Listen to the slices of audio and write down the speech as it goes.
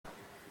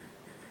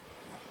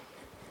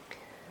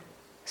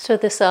So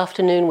this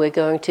afternoon we're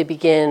going to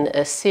begin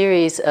a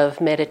series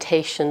of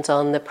meditations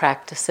on the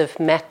practice of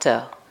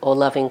metta, or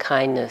loving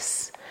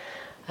kindness.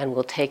 And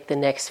we'll take the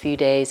next few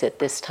days at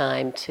this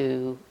time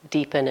to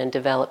deepen and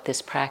develop this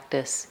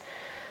practice.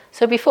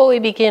 So before we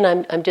begin,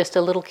 I'm just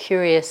a little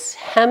curious,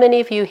 how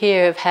many of you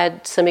here have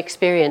had some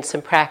experience,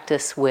 some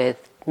practice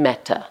with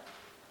metta?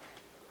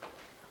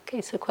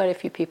 Okay, so quite a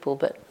few people,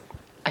 but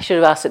I should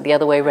have asked it the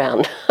other way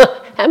around.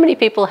 How many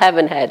people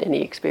haven't had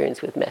any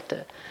experience with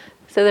metta?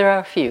 So there are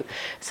a few.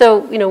 So,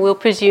 we'll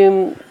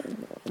presume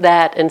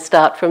that and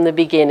start from the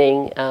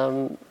beginning,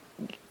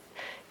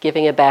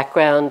 giving a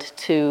background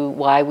to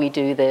why we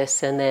do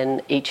this, and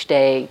then each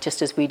day,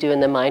 just as we do in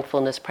the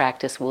mindfulness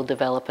practice, we'll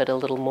develop it a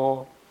little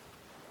more.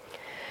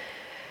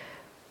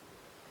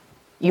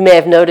 You may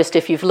have noticed,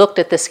 if you've looked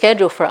at the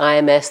schedule for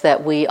IMS,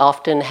 that we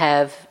often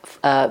have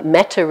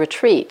metta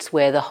retreats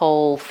where the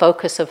whole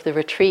focus of the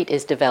retreat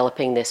is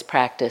developing this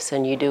practice,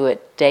 and you do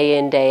it day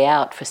in, day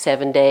out for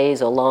 7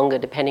 days or longer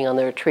depending on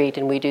the retreat,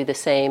 and we do the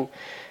same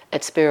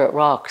at Spirit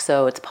Rock.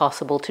 So it's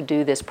possible to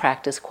do this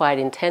practice quite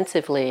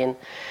intensively, and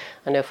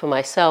I know for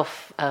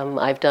myself,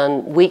 I've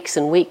done weeks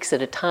and weeks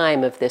at a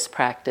time of this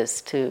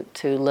practice to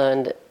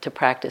learn to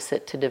practice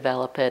it, to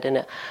develop it,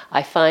 and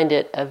I find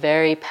it a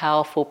very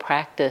powerful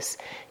practice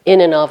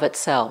in and of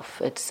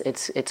itself.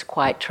 It's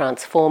quite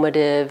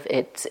transformative.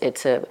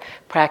 It's a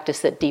practice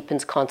that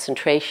deepens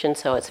concentration,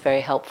 so it's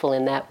very helpful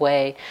in that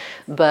way.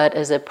 But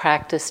as a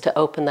practice to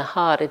open the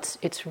heart,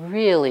 it's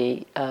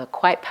really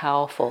quite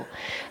powerful.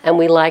 And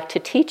we like to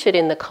teach it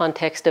in the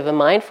context of a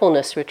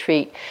mindfulness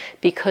retreat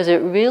because it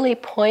really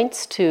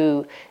points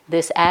to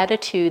this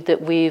attitude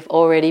that we've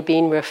already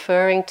been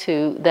referring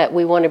to, that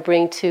we want to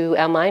bring to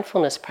our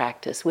mindfulness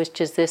practice, which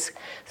is this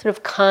sort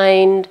of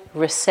kind,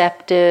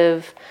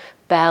 receptive,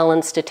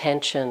 balanced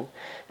attention.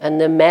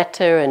 And the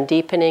metta and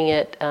deepening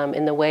it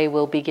in the way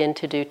we'll begin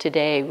to do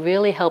today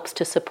really helps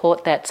to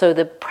support that. So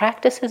the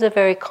practices are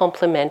very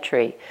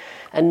complementary.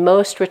 And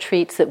most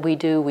retreats that we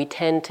do, we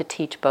tend to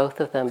teach both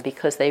of them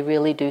because they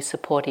really do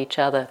support each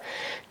other.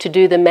 To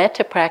do the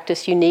metta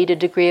practice, you need a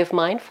degree of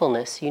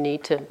mindfulness. You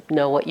need to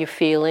know what you're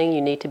feeling.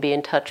 You need to be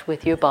in touch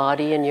with your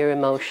body and your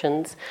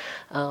emotions.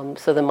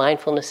 So the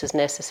mindfulness is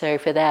necessary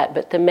for that.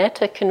 But the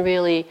metta can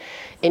really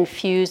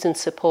infuse and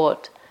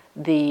support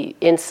the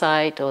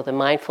insight or the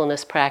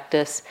mindfulness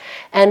practice.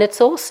 And it's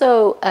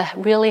also a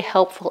really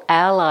helpful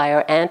ally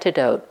or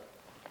antidote.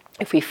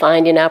 If we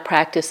find in our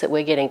practice that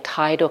we're getting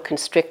tight or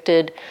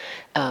constricted,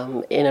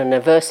 in an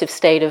aversive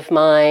state of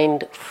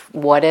mind,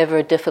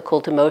 whatever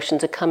difficult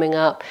emotions are coming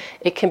up,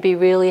 it can be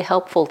really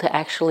helpful to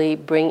actually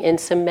bring in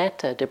some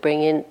metta,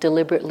 to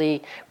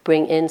deliberately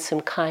bring in some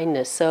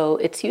kindness. So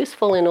it's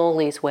useful in all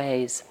these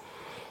ways.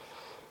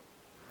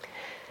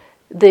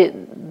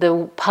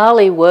 The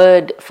Pali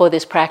word for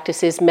this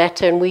practice is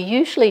metta, and we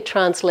usually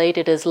translate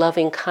it as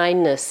loving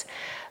kindness,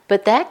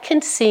 but that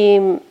can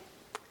seem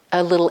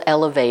a little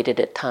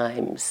elevated at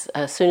times.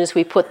 As soon as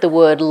we put the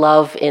word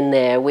love in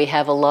there, we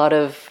have a lot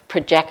of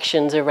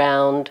projections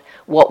around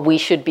what we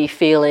should be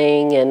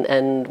feeling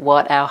and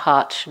what our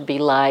heart should be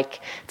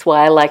like. That's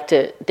why I like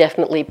to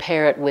definitely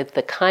pair it with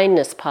the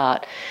kindness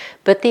part.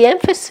 But the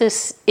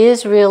emphasis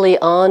is really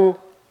on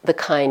the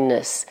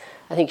kindness.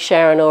 I think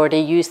Sharon already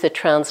used the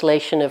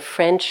translation of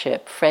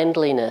friendship,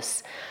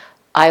 friendliness.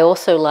 I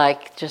also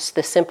like just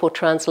the simple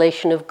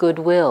translation of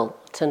goodwill.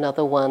 It's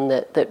another one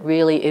that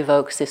really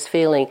evokes this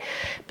feeling.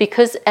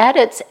 Because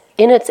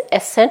in its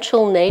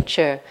essential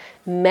nature,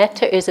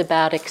 metta is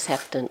about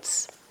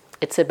acceptance.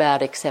 It's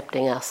about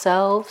accepting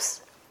ourselves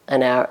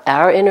and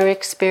our inner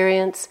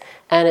experience,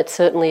 and it's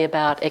certainly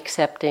about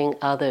accepting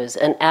others.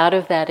 And out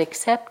of that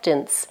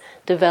acceptance,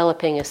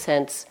 developing a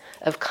sense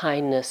of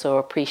kindness or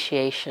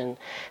appreciation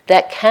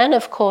that can,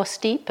 of course,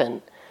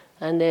 deepen.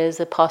 And there's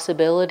a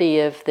possibility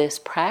of this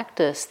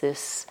practice,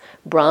 this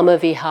Brahma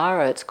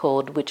Vihara it's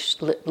called,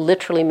 which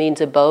literally means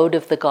abode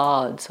of the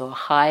gods or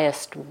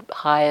highest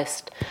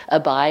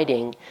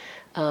abiding,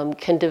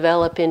 can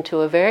develop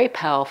into a very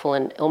powerful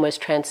and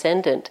almost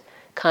transcendent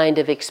kind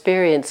of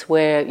experience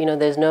where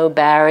there's no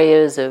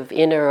barriers of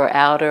inner or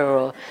outer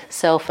or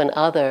self and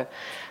other.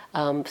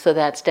 So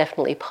that's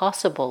definitely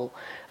possible.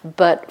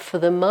 But for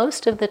the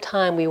most of the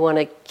time, we want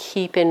to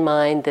keep in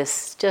mind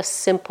this just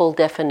simple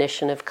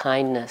definition of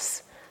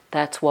kindness.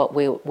 That's what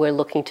we're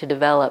looking to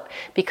develop.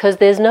 Because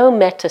there's no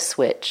metta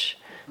switch.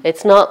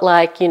 It's not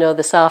like,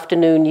 this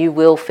afternoon you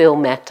will feel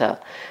metta.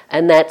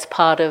 And that's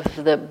part of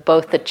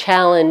both the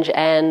challenge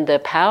and the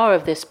power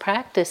of this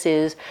practice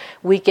is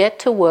we get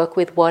to work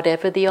with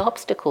whatever the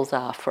obstacles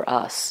are for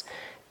us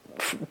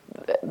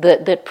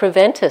that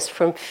prevent us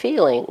from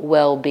feeling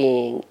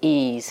well-being,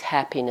 ease,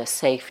 happiness,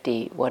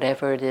 safety,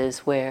 whatever it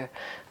is we're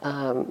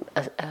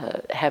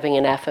having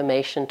an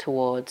affirmation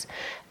towards.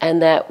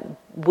 And that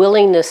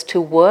willingness to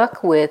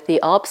work with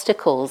the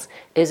obstacles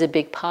is a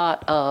big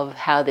part of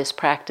how this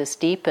practice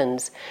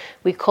deepens.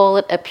 We call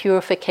it a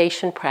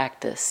purification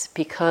practice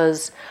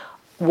because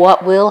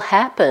what will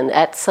happen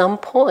at some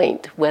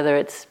point, whether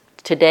it's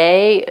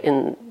today,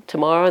 in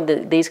tomorrow,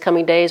 these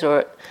coming days,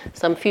 or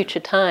some future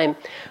time,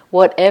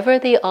 whatever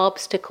the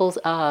obstacles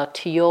are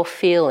to your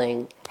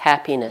feeling,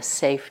 happiness,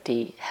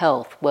 safety,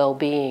 health,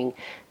 well-being,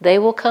 they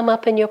will come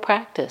up in your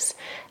practice.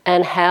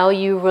 And how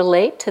you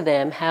relate to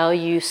them, how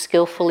you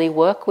skillfully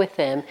work with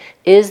them,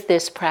 is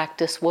this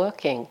practice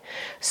working?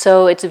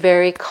 So it's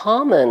very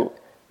common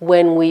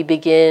when we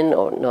begin,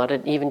 or not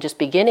even just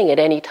beginning, at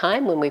any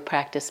time when we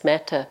practice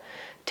metta,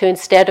 to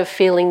instead of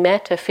feeling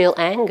metta, feel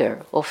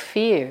anger or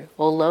fear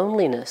or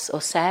loneliness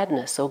or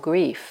sadness or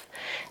grief.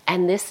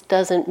 And this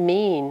doesn't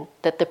mean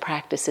that the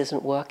practice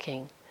isn't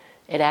working.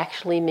 It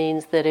actually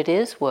means that it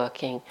is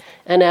working.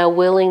 And our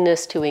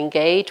willingness to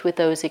engage with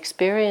those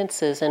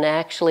experiences and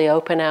actually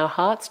open our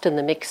hearts to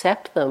them,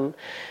 accept them,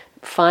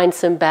 find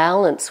some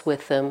balance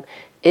with them,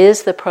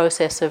 is the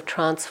process of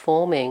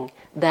transforming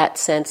that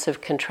sense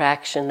of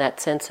contraction, that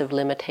sense of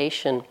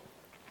limitation.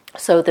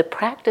 So the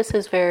practice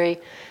is very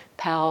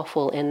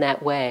powerful in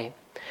that way.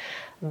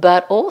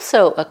 But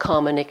also a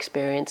common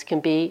experience can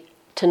be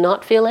to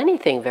not feel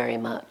anything very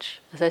much.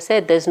 As I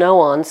said, there's no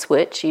on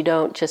switch. You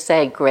don't just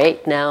say,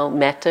 great, now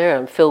metta,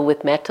 I'm filled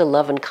with metta,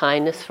 love and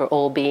kindness for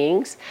all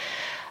beings.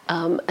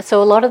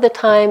 So a lot of the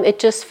time it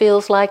just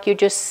feels like you're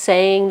just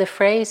saying the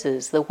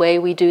phrases. The way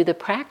we do the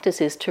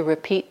practice is to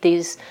repeat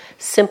these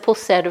simple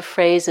set of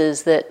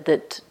phrases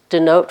that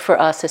denote for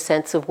us a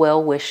sense of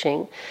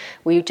well-wishing.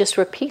 We just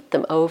repeat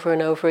them over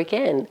and over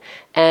again.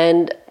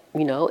 And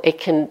it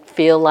can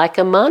feel like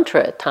a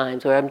mantra at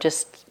times,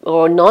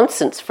 or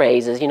nonsense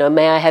phrases.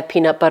 May I have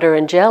peanut butter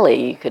and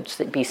jelly, you could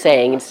be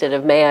saying, instead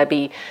of may I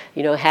be,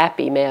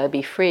 happy, may I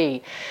be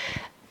free.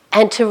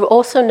 And to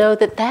also know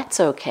that that's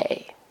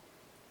okay.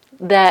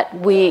 That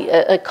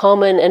a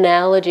common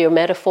analogy or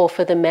metaphor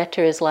for the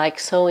metta is like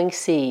sowing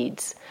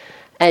seeds.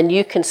 And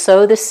you can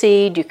sow the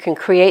seed, you can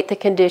create the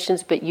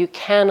conditions, but you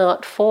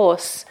cannot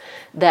force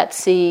that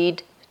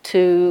seed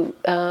to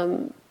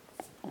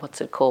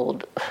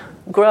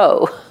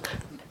grow.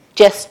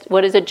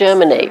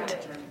 Germinate.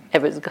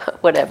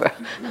 Whatever.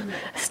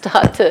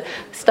 Start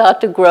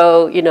to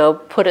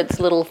grow, put its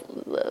little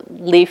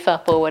leaf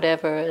up or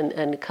whatever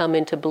and come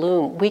into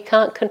bloom. We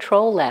can't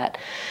control that.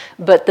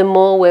 But the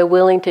more we're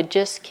willing to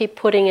just keep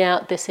putting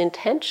out this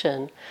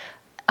intention,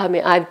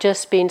 I've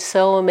just been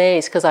so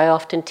amazed, because I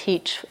often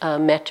teach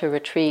metta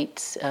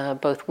retreats,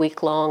 both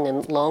week-long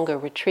and longer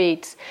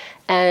retreats,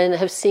 and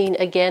have seen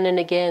again and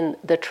again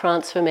the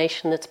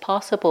transformation that's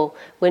possible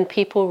when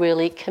people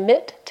really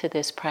commit to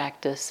this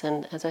practice.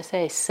 And as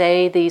I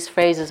say these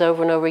phrases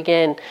over and over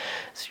again,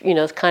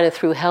 it's kind of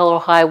through hell or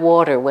high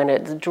water, when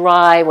it's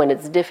dry, when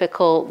it's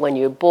difficult, when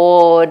you're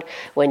bored,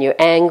 when you're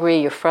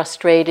angry, you're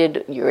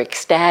frustrated, you're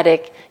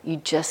ecstatic, you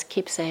just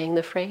keep saying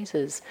the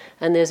phrases.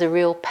 And there's a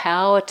real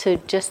power to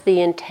just the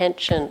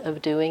intention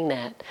of doing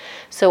that.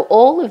 So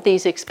all of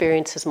these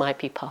experiences might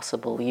be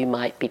possible. You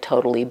might be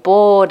totally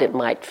bored, it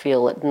might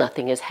feel that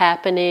nothing is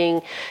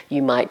happening,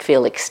 you might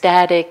feel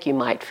ecstatic, you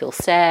might feel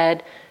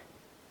sad.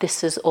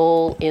 This is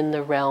all in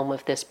the realm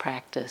of this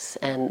practice,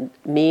 and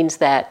means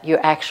that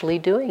you're actually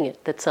doing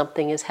it, that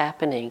something is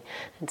happening.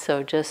 And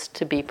so just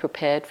to be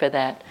prepared for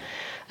that.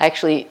 I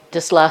actually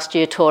just last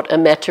year taught a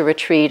metta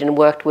retreat and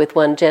worked with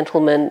one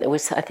gentleman. It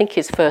was, I think,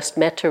 his first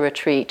metta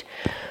retreat.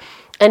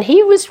 And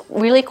he was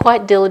really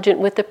quite diligent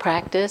with the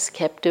practice,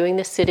 kept doing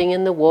the sitting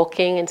and the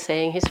walking and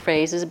saying his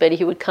phrases, but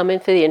he would come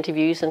in for the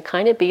interviews and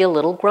kind of be a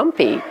little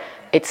grumpy.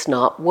 It's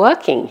not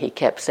working, he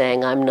kept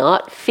saying. I'm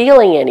not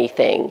feeling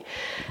anything.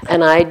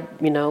 And I'd,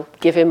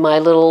 give him my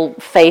little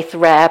faith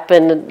rap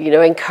and,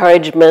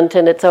 encouragement,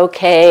 and it's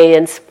okay,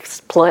 and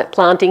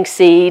planting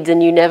seeds,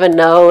 and you never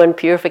know, and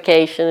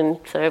purification. And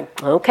so,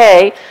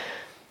 okay,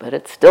 but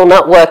it's still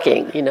not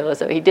working,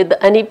 So he did,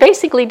 and he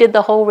basically did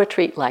the whole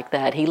retreat like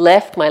that. He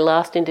left my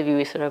last interview,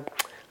 he said,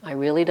 I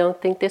really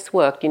don't think this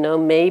worked,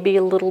 maybe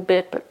a little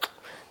bit, but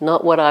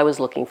not what I was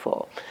looking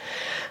for.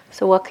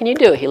 So what can you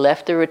do? He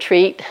left the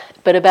retreat,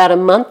 but about a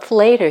month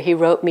later he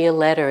wrote me a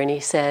letter and he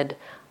said,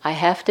 I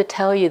have to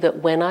tell you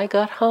that when I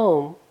got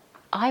home,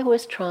 I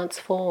was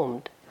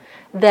transformed.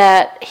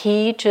 That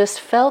he just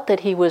felt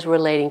that he was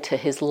relating to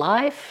his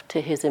life, to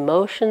his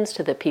emotions,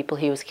 to the people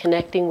he was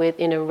connecting with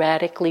in a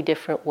radically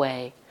different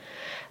way.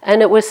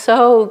 And it was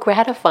so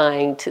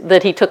gratifying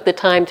that he took the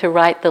time to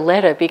write the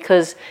letter,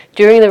 because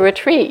during the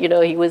retreat,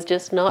 he was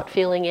just not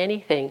feeling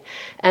anything.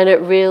 And it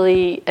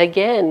really,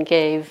 again,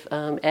 gave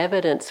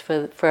evidence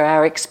for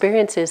our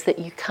experiences that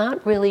you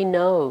can't really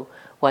know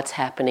what's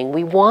happening.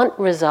 We want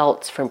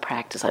results from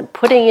practice. I'm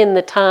putting in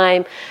the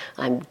time,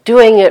 I'm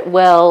doing it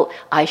well,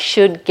 I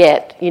should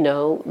get,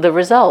 the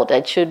result.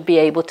 I should be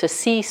able to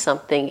see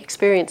something,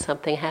 experience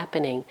something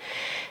happening.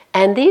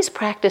 And these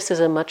practices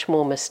are much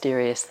more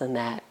mysterious than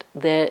that.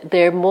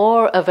 They're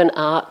more of an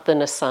art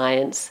than a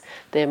science.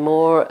 They're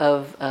more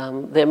of,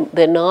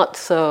 they're not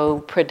so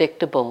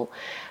predictable.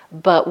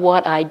 But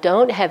what I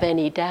don't have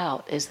any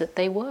doubt is that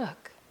they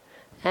work.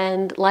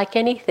 And like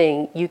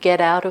anything, you get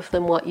out of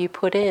them what you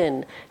put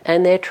in.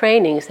 And their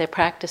trainings, their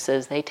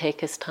practices, they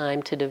take us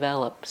time to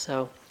develop.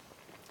 So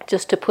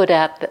Just to put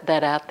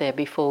that out there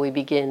before we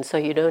begin, so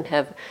you don't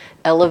have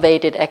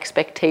elevated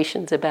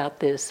expectations about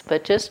this,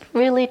 but just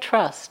really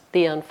trust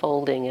the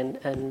unfolding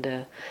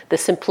and the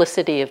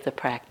simplicity of the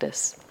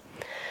practice.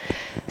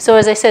 So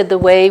as I said, the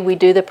way we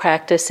do the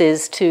practice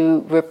is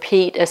to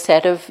repeat a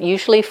set of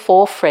usually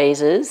 4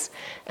 phrases,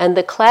 and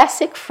the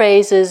classic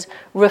phrases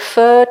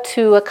refer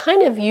to a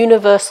kind of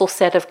universal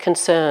set of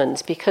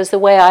concerns, because the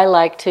way I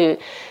like to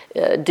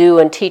do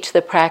and teach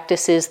the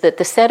practice is that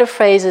the set of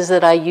phrases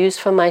that I use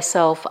for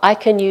myself, I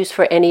can use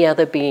for any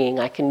other being.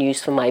 I can use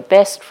for my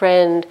best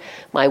friend,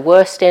 my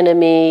worst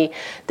enemy,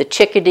 the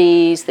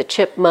chickadees, the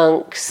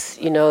chipmunks,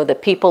 the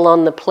people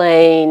on the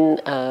plane,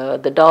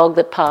 the dog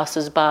that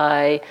passes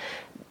by,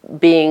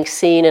 being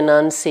seen and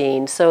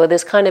unseen. So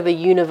there's kind of a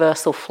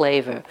universal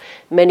flavor.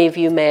 Many of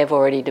you may have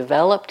already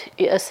developed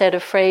a set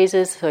of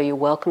phrases, so you're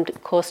welcome,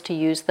 of course, to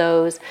use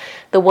those.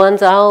 The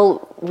ones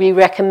I'll be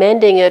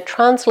recommending are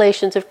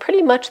translations of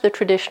pretty much the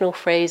traditional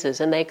phrases,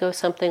 and they go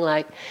something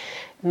like,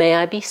 may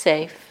I be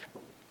safe,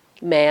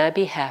 may I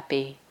be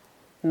happy,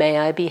 may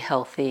I be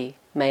healthy,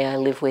 may I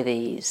live with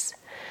ease.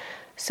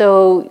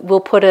 So we'll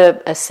put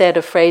a set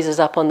of phrases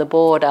up on the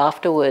board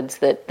afterwards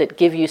that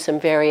give you some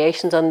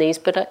variations on these,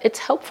 but it's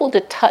helpful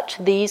to touch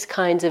these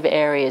kinds of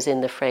areas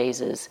in the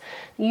phrases.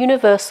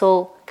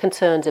 Universal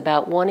concerns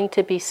about wanting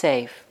to be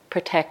safe,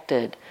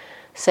 protected,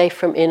 safe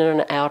from inner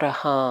and outer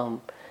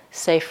harm,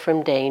 safe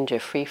from danger,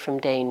 free from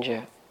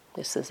danger.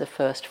 This is the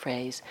first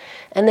phrase.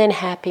 And then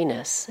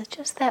happiness,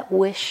 just that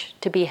wish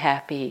to be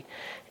happy.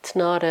 It's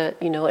not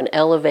an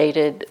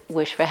elevated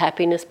wish for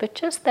happiness, but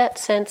just that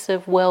sense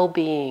of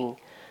well-being,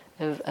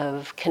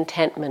 of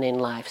contentment in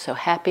life. So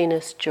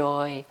happiness,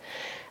 joy,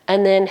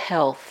 and then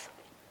health.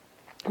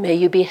 May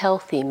you be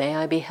healthy, may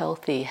I be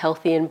healthy,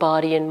 healthy in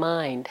body and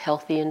mind,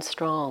 healthy and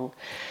strong.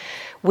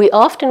 We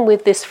often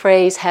with this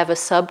phrase have a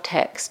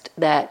subtext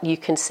that you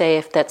can say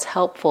if that's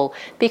helpful,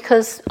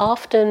 because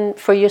often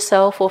for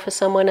yourself or for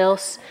someone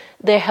else,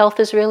 their health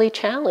is really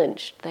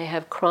challenged. They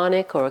have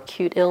chronic or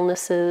acute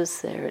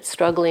illnesses, they're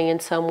struggling in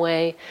some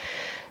way.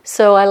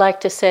 So I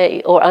like to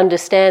say or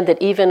understand that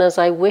even as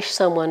I wish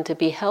someone to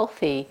be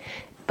healthy,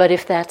 but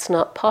if that's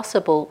not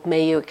possible,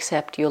 may you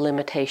accept your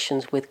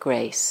limitations with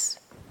grace.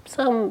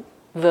 Some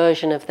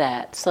version of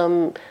that,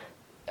 some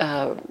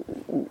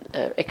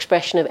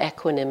expression of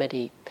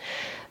equanimity.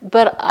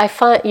 But I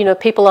find,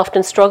 people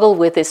often struggle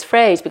with this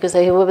phrase because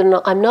they say,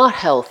 well, I'm not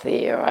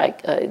healthy, or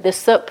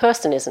this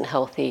person isn't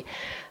healthy.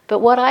 But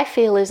what I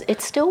feel is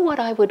it's still what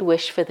I would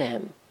wish for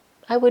them.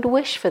 I would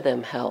wish for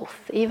them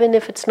health, even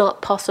if it's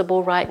not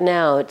possible right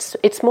now.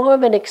 It's more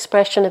of an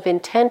expression of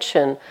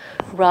intention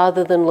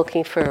rather than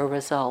looking for a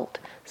result.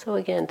 So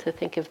again, to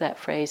think of that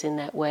phrase in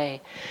that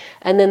way.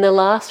 And then the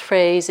last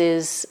phrase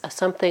is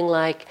something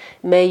like,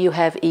 may you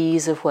have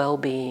ease of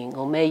well-being,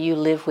 or may you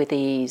live with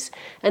ease.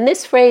 And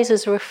this phrase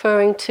is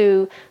referring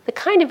to the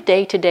kind of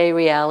day-to-day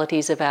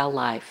realities of our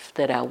life,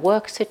 that our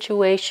work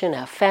situation,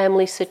 our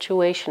family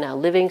situation, our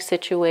living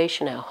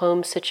situation, our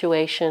home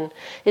situation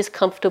is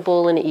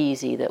comfortable and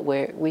easy, that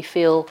we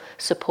feel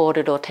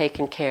supported or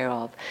taken care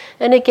of.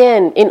 And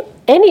again, in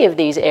any of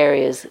these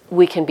areas,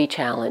 we can be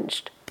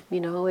challenged.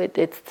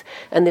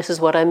 And this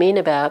is what I mean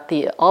about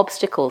the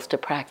obstacles to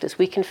practice.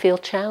 We can feel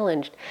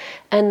challenged.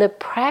 And the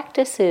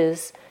practice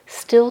is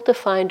still to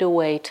find a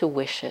way to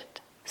wish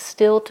it,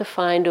 still to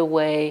find a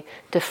way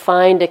to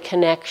find a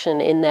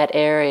connection in that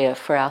area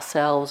for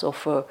ourselves or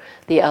for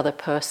the other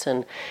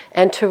person,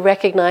 and to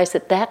recognize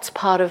that that's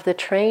part of the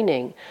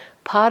training.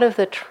 Part of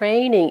the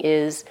training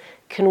is,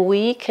 can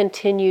we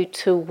continue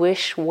to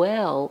wish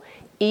well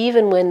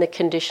even when the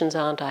conditions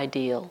aren't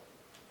ideal?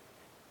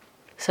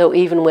 So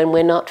even when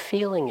we're not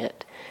feeling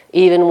it,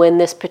 even when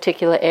this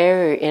particular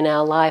area in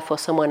our life or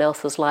someone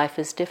else's life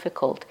is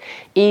difficult,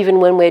 even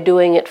when we're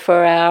doing it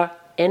for our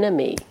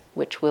enemy,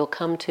 which we'll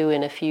come to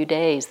in a few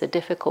days, the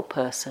difficult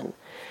person,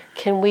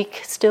 can we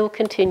still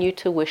continue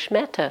to wish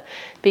metta?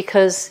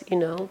 Because,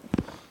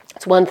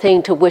 it's one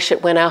thing to wish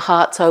it when our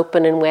heart's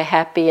open and we're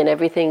happy and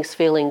everything's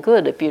feeling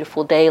good, a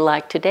beautiful day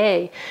like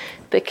today,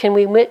 but can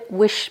we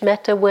wish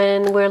metta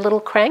when we're a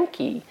little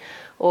cranky,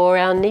 or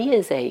our knee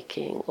is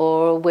aching,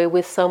 or we're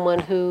with someone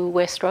who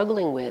we're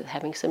struggling with,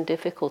 having some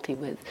difficulty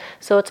with?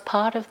 So it's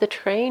part of the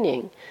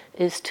training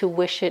is to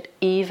wish it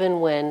even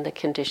when the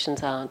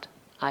conditions aren't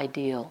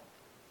ideal.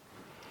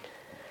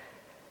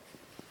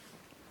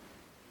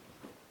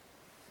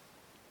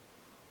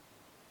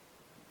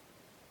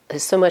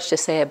 There's so much to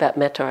say about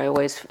metta. I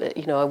always,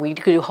 we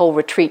do whole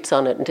retreats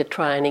on it, and to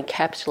try and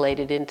encapsulate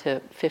it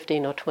into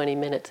 15 or 20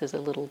 minutes is a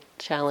little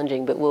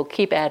challenging, but we'll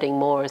keep adding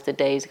more as the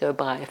days go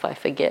by if I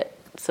forget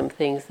some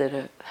things that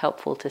are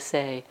helpful to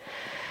say.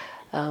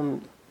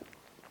 And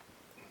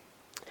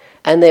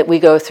that we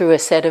go through a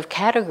set of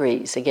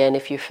categories. Again,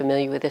 if you're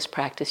familiar with this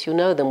practice, you'll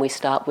know them. We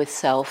start with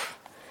self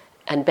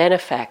and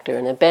benefactor.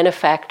 And a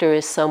benefactor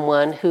is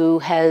someone who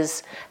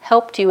has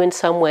helped you in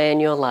some way in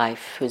your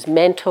life, who's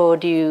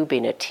mentored you,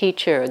 been a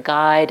teacher, a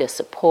guide, a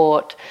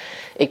support.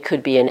 It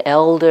could be an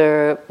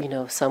elder,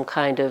 some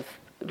kind of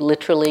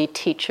literally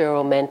teacher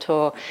or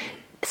mentor.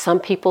 Some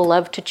people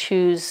love to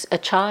choose a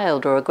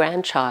child or a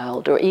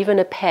grandchild or even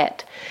a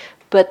pet.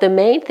 But the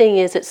main thing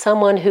is it's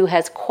someone who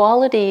has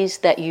qualities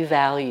that you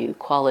value,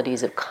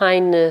 qualities of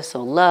kindness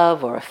or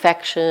love or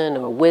affection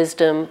or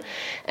wisdom.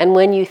 And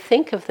when you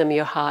think of them,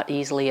 your heart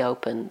easily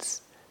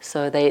opens.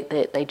 So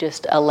they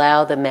just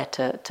allow the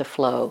metta to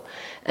flow.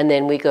 And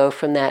then we go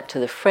from that to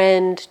the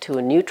friend, to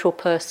a neutral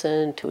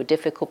person, to a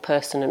difficult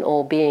person, and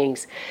all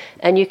beings.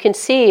 And you can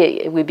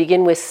see, we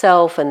begin with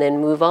self and then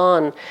move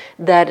on,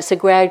 that it's a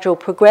gradual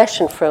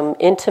progression from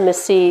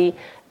intimacy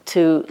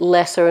to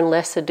lesser and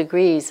lesser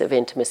degrees of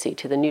intimacy,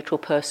 to the neutral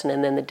person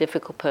and then the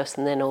difficult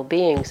person, then all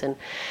beings. And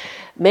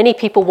many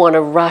people want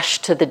to rush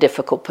to the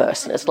difficult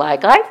person. It's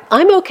like,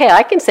 I'm okay,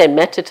 I can send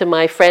metta to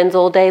my friends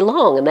all day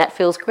long, and that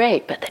feels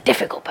great, but the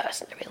difficult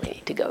person I really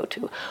need to go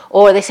to.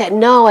 Or they said,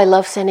 no, I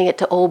love sending it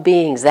to all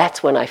beings.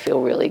 That's when I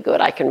feel really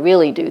good. I can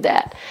really do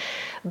that.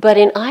 But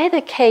in either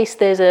case,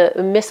 there's a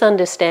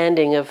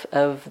misunderstanding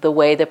of the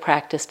way the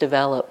practice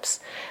develops.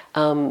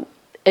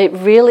 There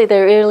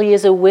really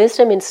is a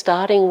wisdom in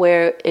starting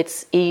where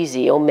it's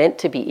easy or meant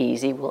to be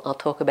easy. I'll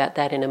talk about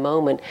that in a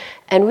moment.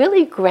 And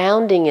really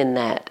grounding in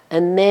that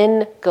and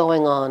then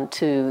going on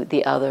to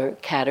the other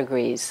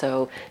categories.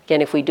 So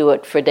again, if we do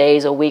it for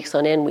days or weeks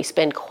on end, we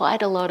spend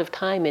quite a lot of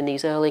time in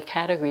these early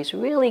categories,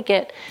 really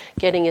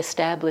getting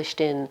established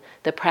in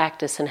the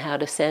practice and how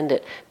to send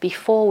it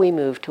before we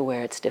move to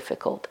where it's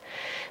difficult.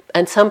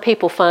 And some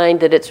people find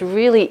that it's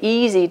really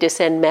easy to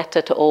send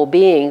metta to all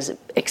beings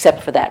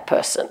except for that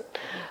person.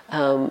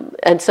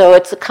 And so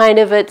it's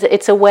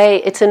it's a way,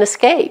 it's an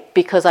escape,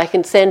 because I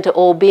can send to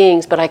all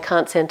beings, but I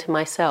can't send to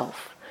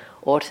myself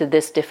or to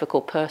this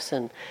difficult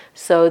person.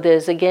 So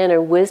there's again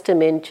a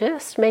wisdom in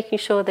just making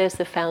sure there's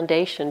the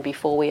foundation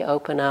before we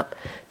open up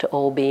to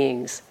all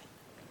beings.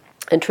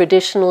 And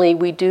traditionally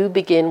we do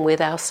begin with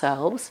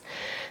ourselves,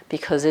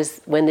 because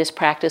when this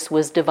practice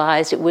was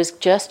devised, it was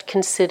just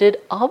considered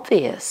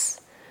obvious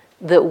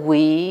that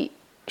we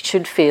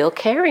should feel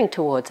caring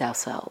towards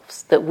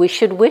ourselves, that we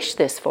should wish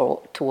this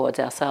towards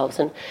ourselves.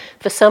 And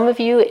for some of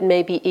you it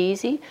may be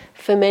easy.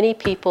 For many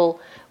people,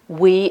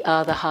 we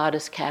are the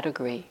hardest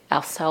category.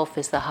 Ourself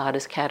is the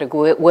hardest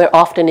category. We're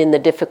often in the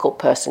difficult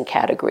person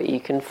category.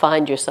 You can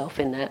find yourself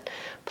in that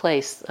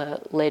place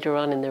later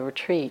on in the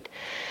retreat.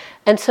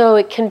 And so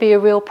it can be a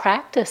real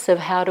practice of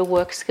how to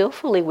work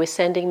skillfully with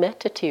sending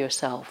metta to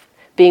yourself,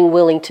 being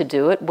willing to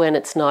do it when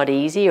it's not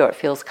easy or it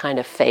feels kind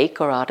of fake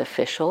or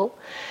artificial,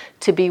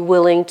 to be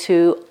willing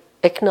to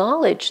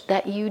acknowledge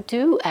that you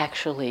do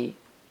actually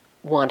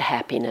want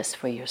happiness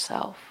for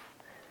yourself,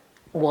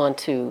 want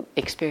to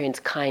experience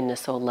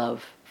kindness or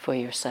love for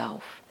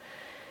yourself.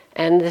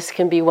 And this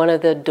can be one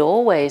of the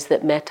doorways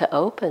that metta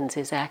opens,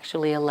 is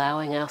actually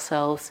allowing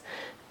ourselves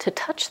to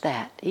touch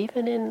that,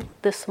 even in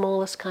the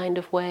smallest kind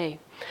of way.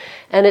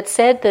 And it's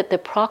said that the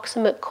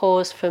proximate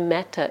cause for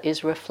metta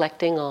is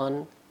reflecting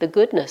on the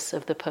goodness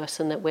of the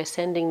person that we're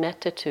sending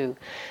metta to.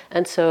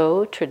 And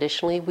so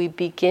traditionally we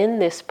begin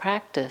this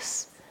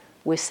practice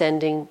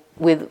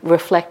with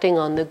reflecting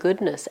on the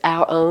goodness,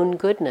 our own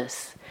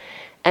goodness.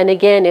 And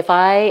again, if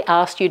I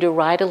asked you to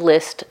write a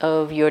list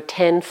of your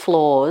 10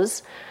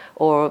 flaws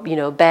or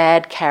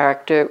bad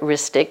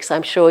characteristics,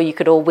 I'm sure you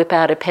could all whip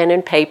out a pen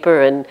and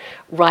paper and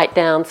write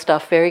down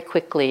stuff very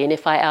quickly. And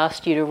if I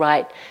asked you to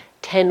write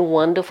 10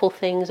 wonderful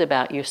things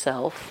about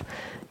yourself,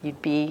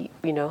 you'd be,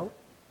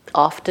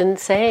 often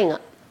saying,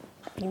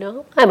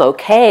 I'm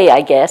okay,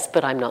 I guess,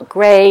 but I'm not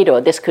great, or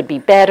this could be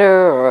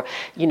better, or,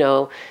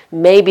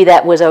 maybe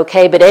that was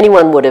okay, but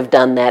anyone would have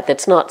done that.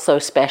 That's not so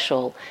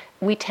special.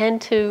 We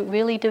tend to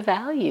really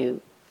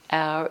devalue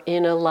our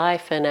inner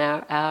life and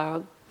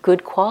our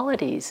good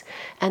qualities.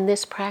 And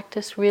this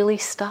practice really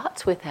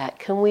starts with that.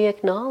 Can we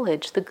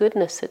acknowledge the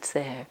goodness that's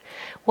there?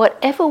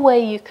 Whatever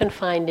way you can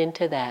find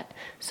into that.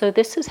 So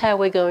this is how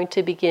we're going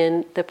to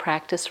begin the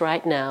practice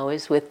right now,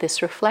 is with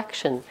this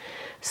reflection.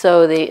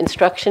 So the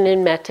instruction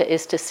in metta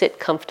is to sit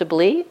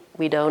comfortably.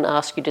 We don't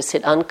ask you to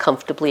sit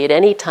uncomfortably at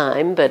any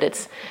time, but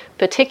it's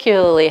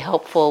particularly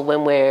helpful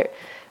when we're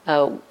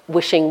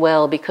wishing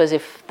well, because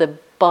if the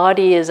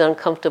body is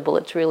uncomfortable,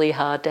 it's really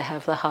hard to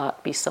have the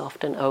heart be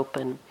soft and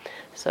open.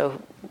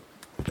 So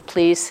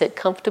please sit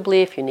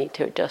comfortably if you need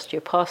to adjust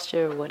your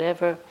posture or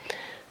whatever,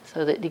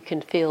 so that you can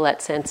feel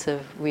that sense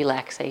of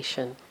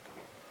relaxation.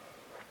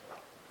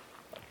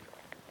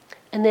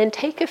 And then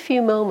take a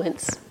few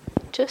moments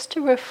just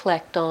to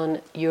reflect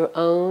on your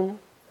own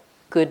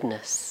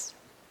goodness.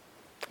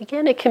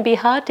 Again, it can be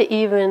hard to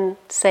even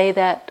say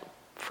that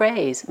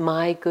phrase,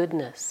 my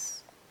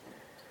goodness,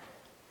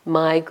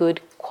 my good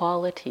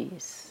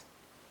qualities,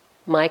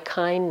 my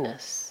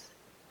kindness,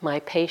 my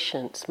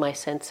patience, my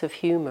sense of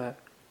humor,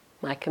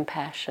 my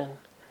compassion.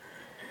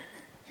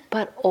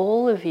 But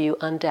all of you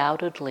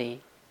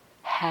undoubtedly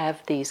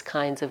have these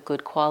kinds of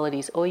good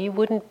qualities, or you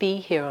wouldn't be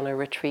here on a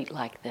retreat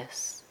like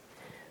this.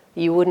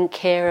 You wouldn't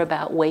care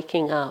about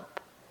waking up,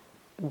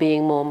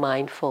 being more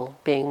mindful,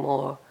 being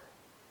more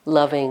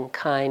loving,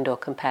 kind, or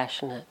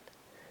compassionate.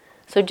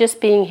 So just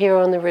being here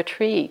on the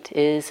retreat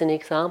is an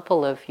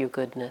example of your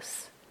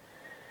goodness.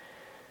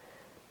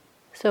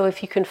 So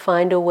if you can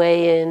find a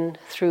way in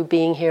through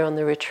being here on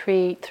the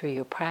retreat, through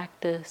your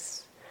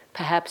practice,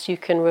 perhaps you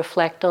can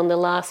reflect on the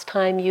last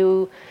time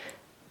you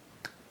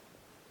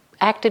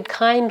acted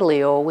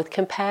kindly or with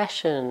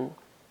compassion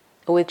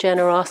or with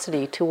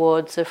generosity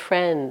towards a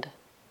friend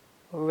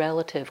or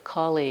relative,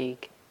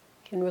 colleague.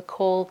 You can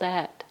recall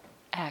that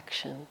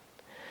action.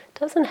 It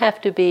doesn't have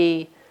to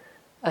be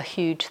a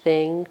huge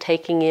thing,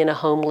 taking in a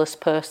homeless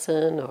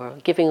person or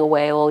giving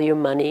away all your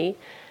money,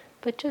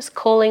 but just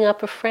calling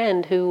up a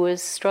friend who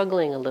was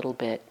struggling a little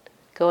bit,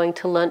 going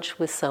to lunch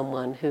with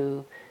someone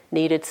who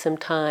needed some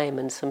time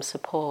and some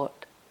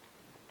support,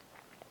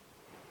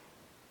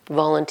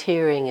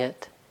 volunteering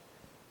at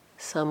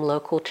some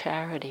local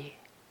charity.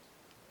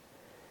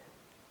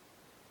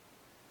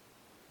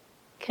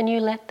 Can you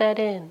let that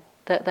in?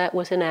 That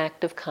was an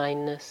act of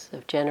kindness,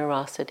 of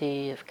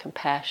generosity, of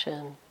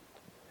compassion.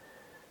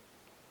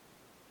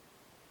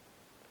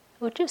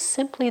 Or just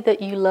simply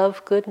that you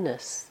love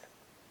goodness.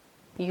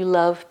 You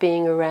love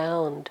being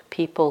around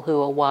people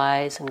who are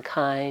wise and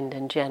kind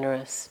and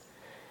generous.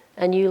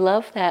 And you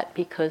love that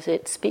because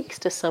it speaks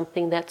to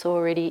something that's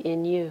already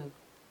in you.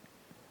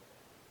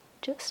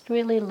 Just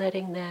really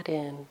letting that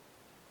in,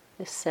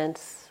 this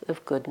sense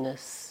of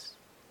goodness,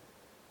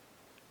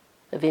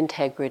 of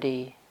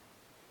integrity,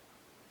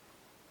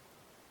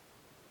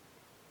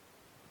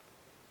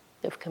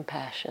 of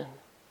compassion.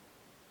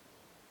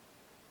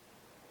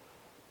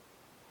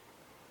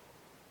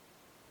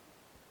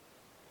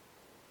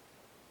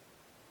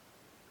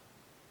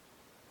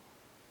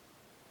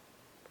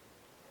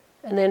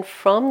 And then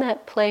from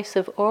that place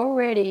of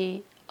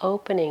already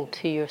opening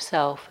to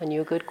yourself and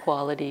your good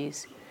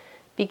qualities,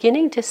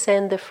 beginning to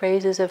send the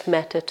phrases of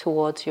metta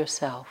towards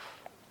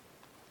yourself.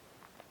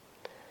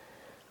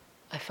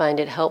 I find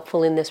it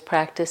helpful in this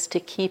practice to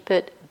keep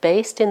it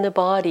based in the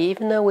body.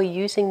 Even though we're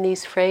using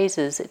these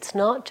phrases, it's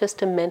not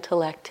just a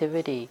mental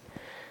activity.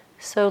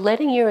 So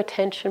letting your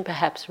attention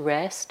perhaps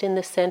rest in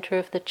the center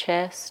of the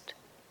chest,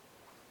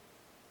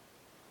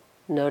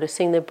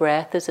 noticing the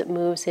breath as it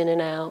moves in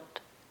and out.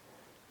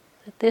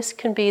 That this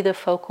can be the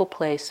focal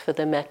place for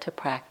the metta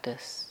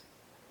practice.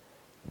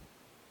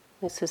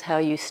 This is how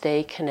you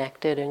stay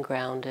connected and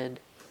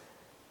grounded,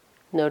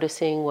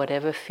 noticing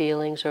whatever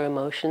feelings or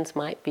emotions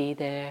might be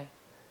there,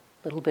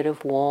 a little bit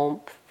of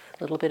warmth,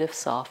 a little bit of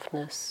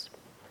softness.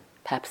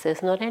 Perhaps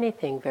there's not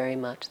anything very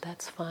much,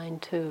 that's fine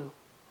too.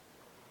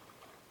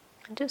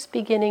 And just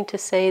beginning to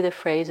say the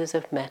phrases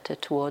of metta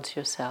towards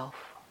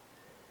yourself.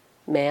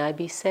 May I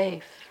be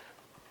safe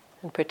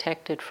and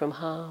protected from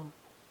harm.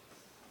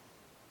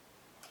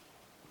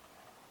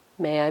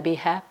 May I be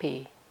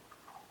happy.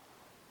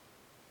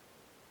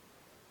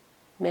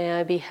 May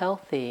I be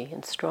healthy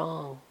and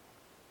strong.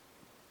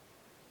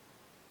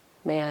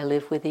 May I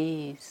live with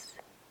ease.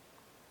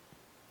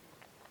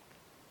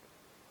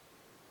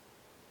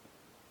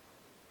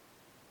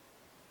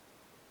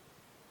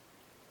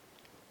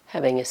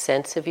 Having a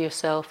sense of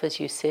yourself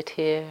as you sit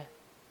here,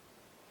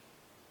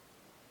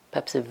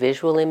 perhaps a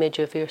visual image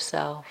of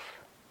yourself.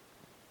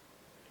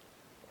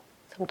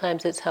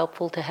 Sometimes it's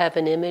helpful to have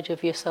an image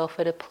of yourself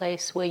at a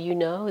place where you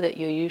know that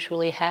you're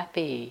usually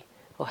happy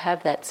or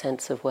have that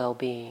sense of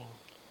well-being.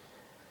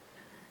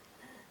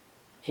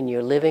 In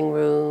your living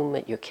room,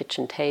 at your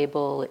kitchen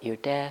table, at your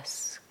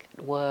desk,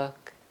 at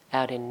work,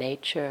 out in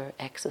nature,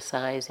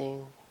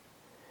 exercising,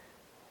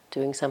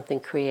 doing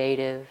something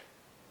creative.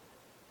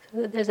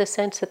 So that there's a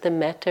sense that the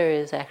metta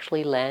is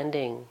actually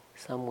landing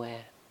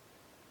somewhere.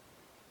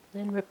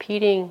 Then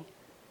repeating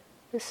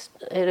this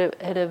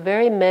at a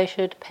very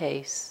measured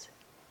pace.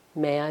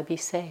 May I be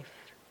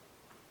safe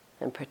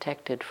and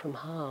protected from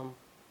harm.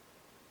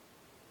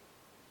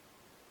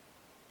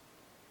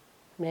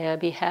 May I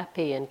be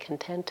happy and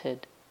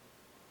contented.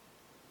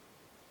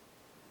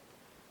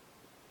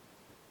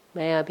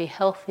 May I be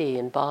healthy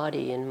in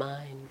body and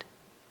mind.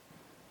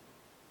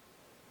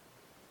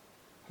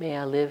 May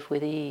I live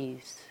with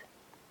ease.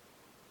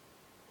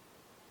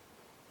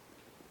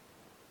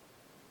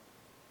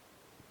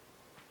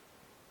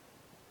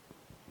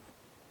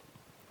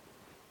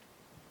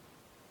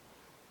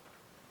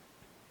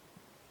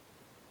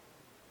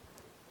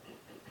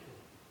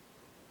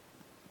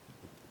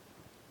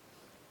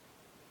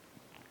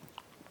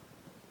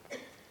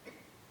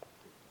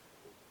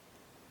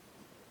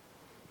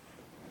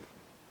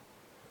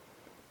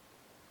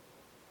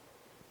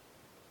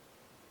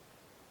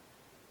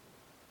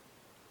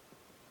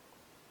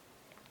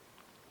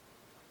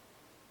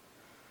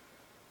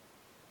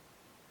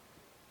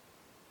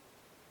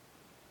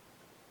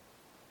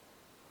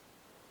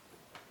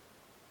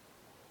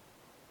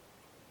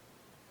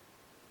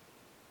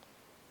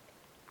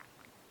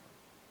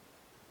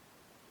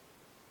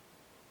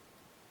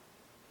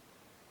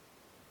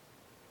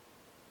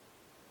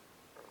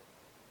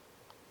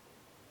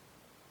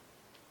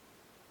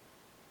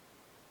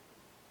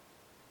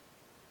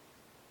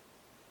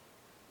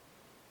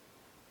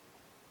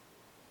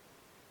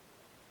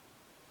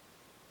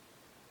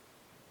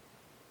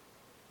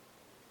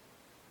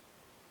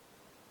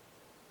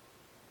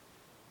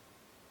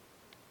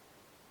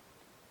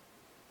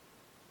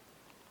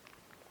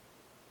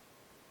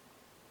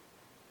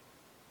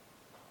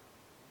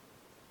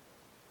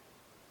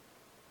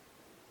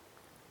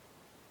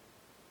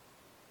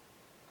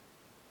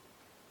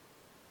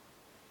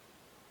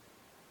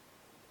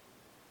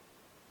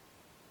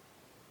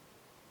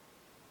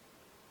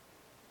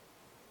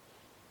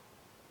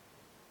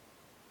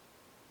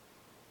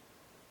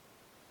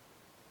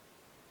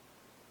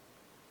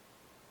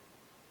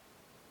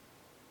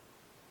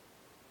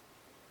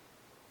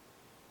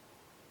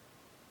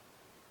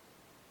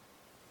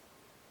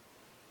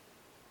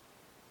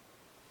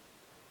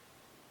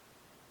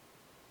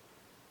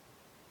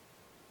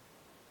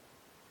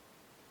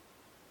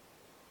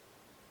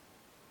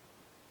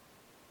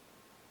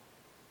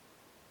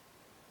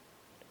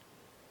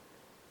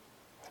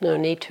 No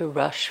need to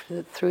rush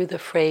through the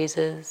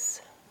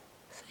phrases,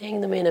 saying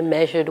them in a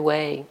measured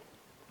way.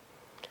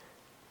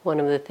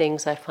 One of the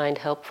things I find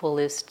helpful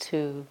is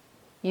to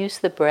use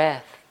the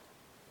breath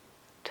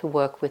to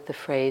work with the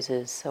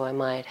phrases. So I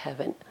might have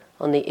it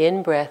on the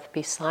in-breath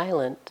be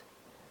silent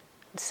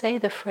and say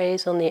the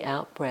phrase on the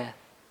out-breath.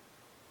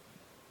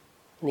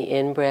 On the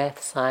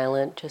in-breath,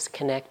 silent, just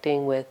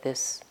connecting with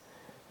this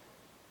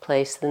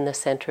place in the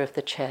center of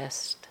the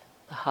chest,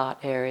 the heart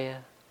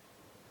area.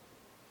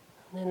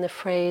 And then the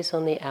phrase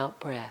on the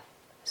out-breath,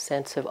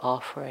 sense of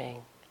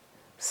offering,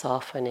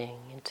 softening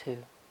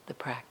into the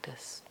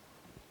practice.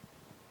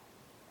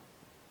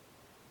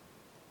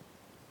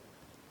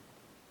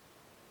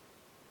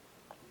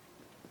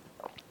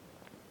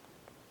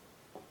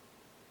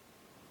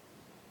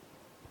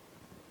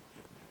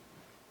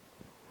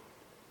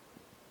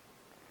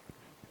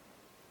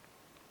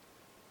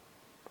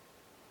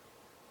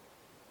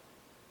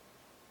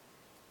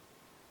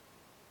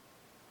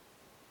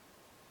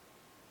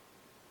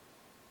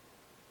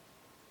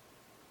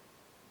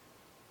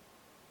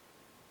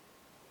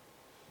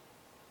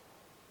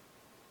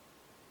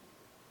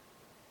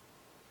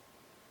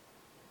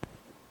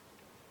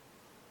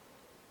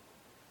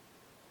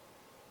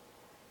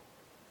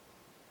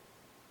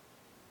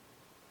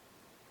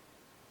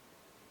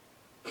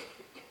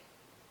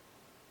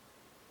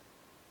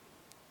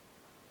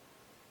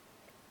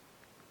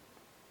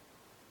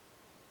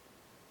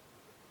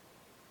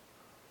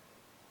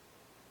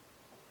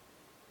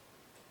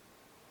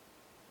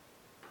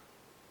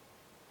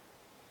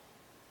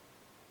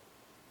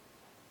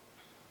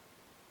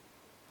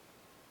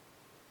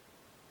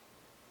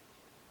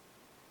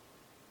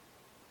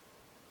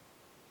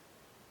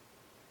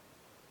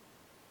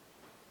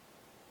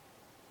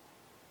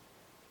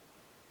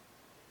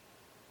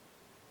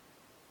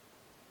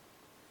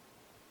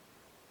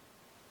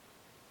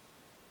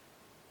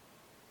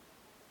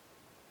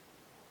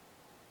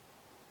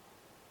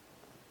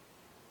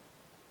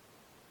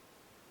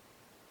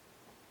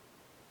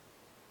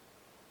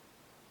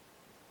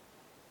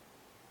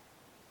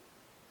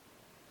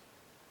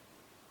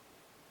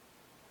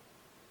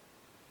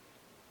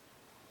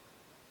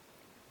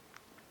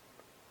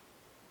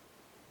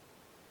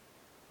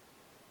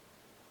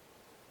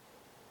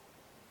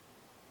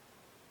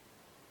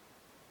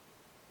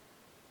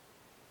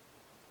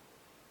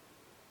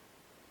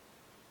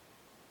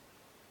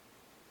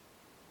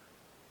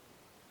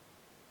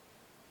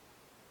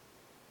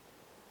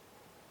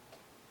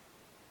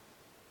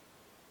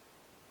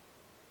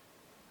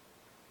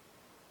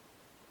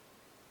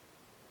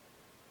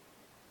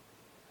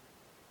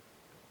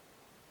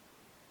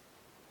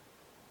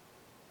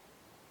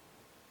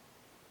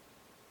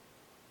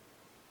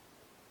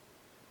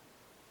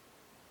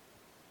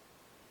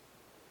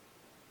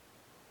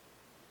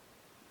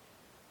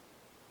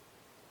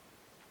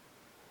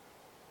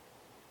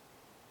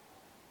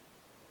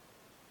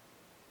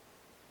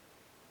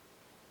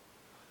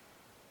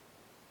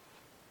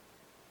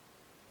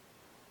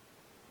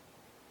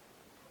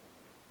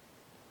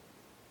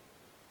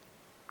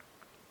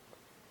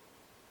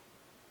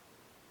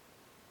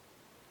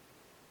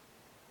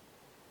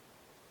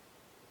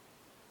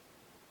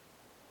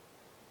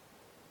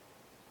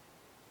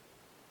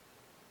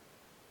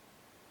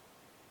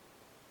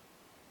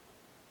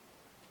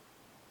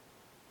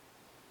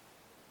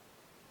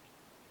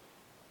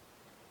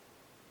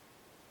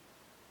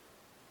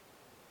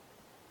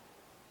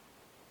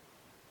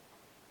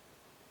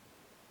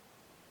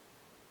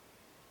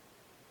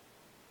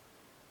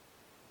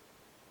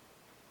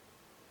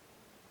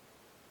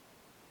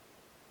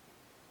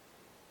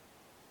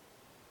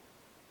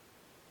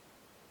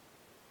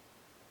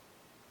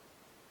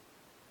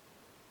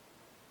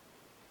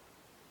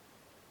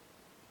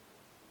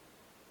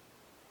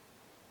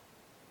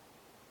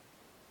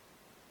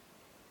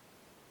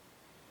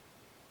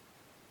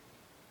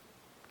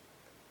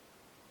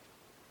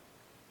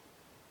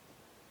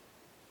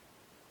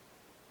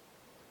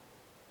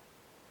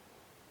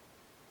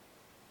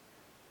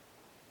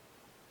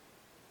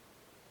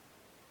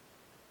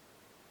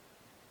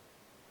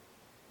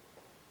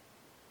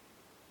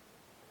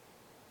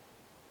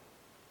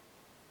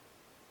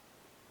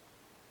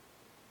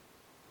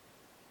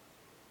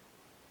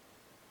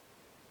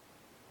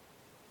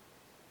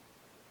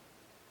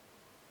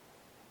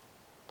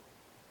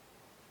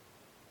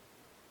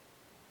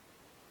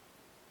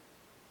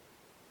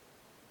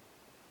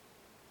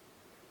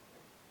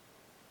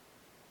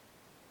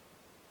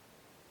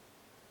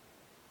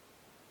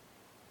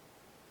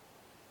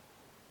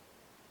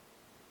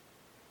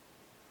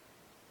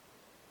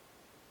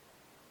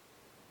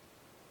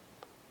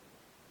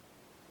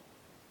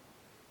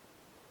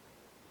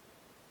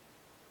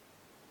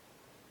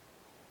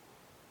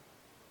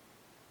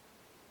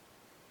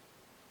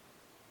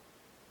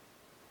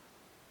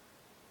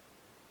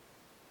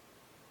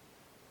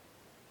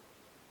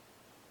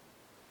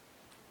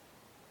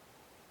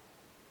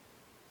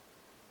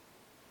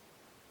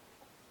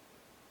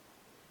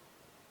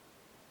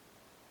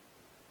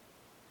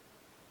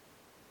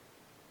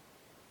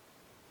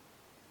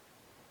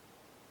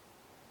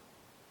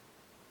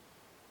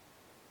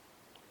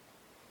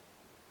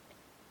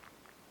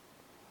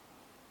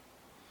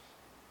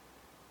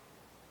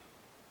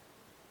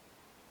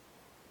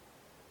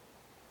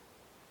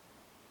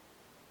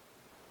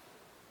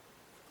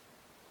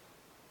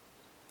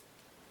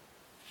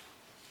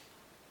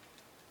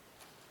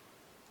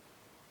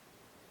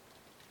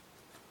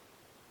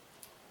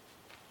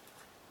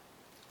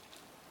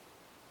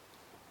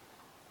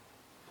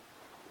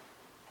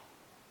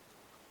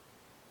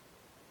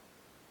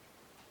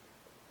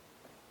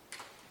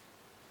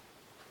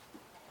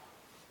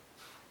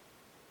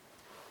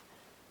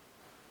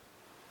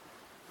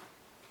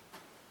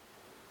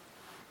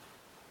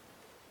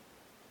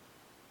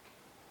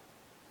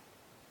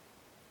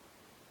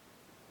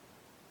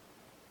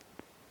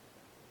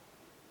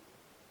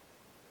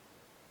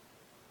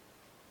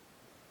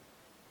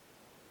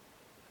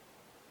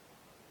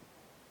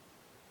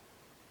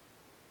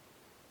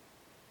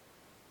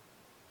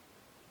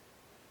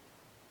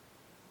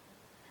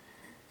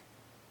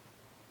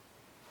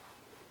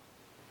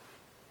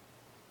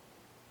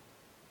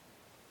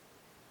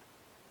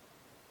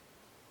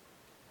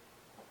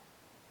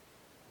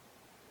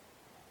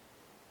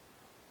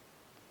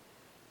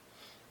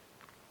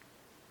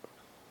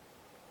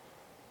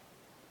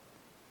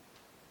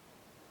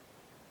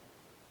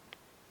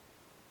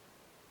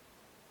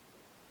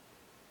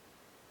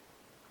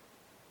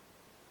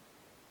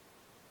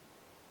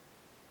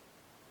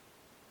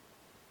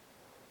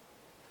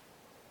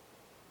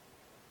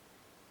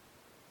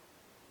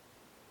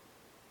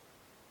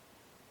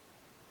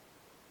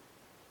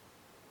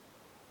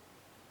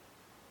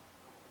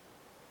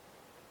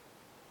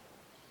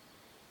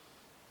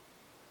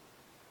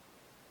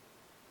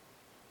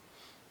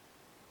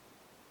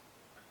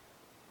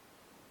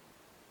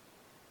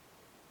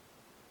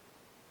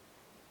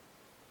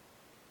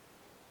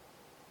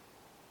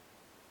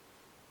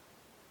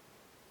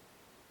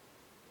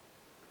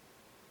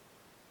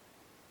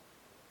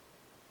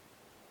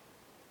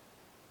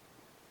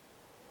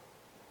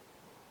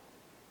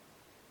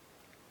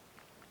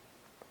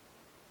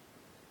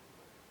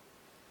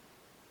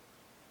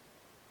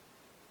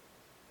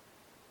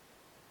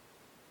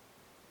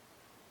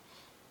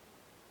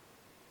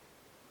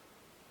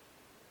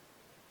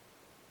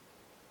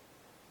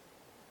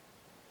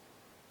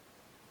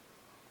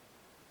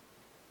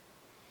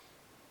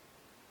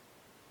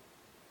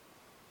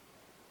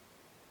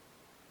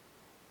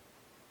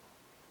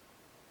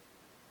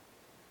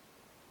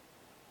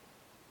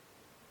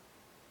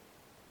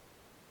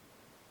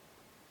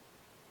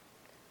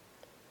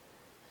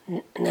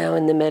 Now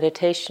in the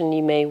meditation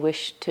you may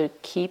wish to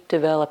keep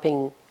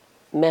developing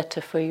metta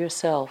for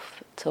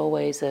yourself. It's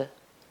always a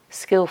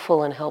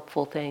skillful and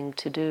helpful thing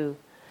to do.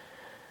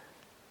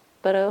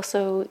 But I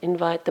also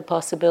invite the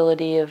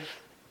possibility of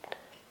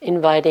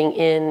inviting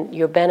in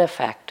your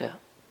benefactor,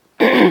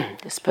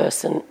 this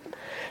person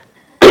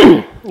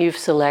you've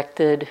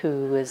selected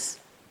who has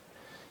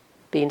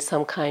been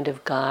some kind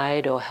of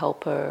guide or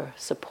helper,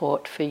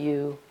 support for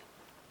you.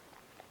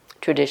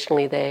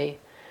 Traditionally they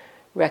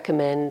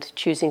recommend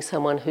choosing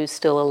someone who's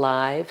still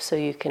alive so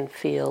you can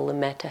feel the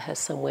metta has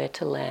somewhere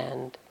to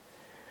land.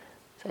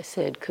 As I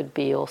said, could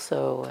be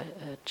also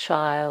a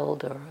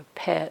child or a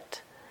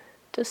pet,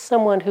 just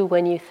someone who,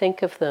 when you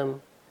think of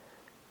them,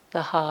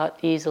 the heart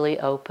easily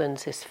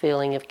opens, this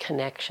feeling of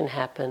connection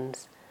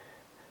happens,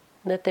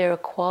 and that there are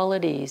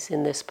qualities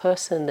in this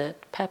person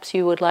that perhaps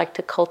you would like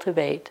to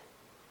cultivate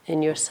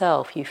in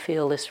yourself. You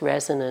feel this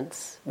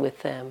resonance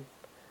with them.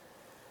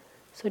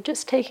 So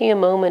just taking a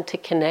moment to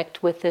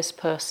connect with this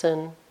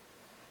person,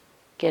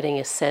 getting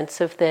a sense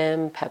of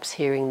them, perhaps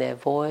hearing their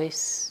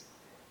voice,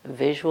 a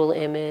visual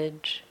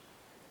image,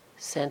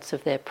 sense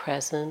of their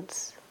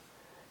presence.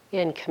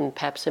 Again, can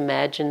perhaps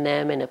imagine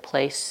them in a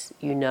place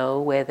you know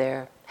where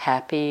they're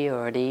happy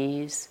or at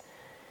ease.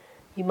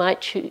 You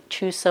might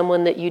choose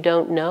someone that you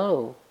don't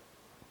know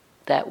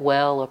that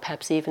well, or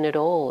perhaps even at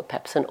all,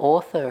 perhaps an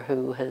author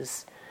who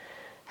has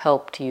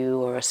helped you,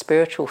 or a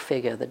spiritual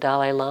figure, the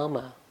Dalai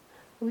Lama.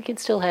 We can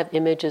still have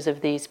images of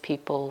these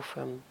people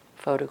from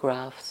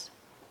photographs.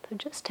 So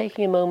just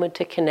taking a moment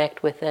to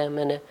connect with them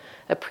and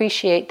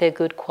appreciate their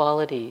good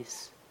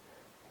qualities,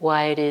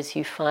 why it is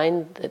you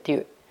find that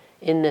you're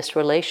in this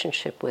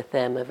relationship with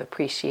them of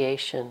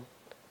appreciation.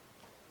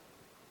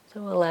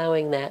 So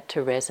allowing that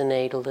to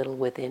resonate a little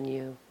within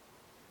you.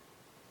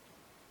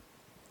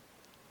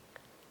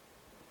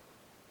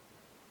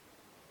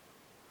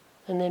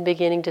 And then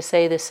beginning to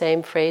say the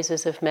same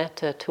phrases of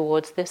metta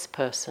towards this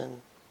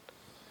person.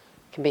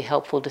 It can be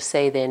helpful to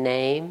say their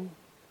name,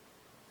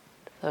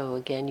 so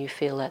again you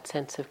feel that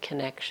sense of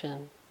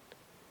connection.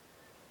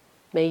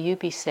 May you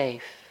be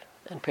safe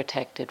and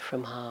protected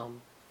from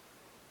harm.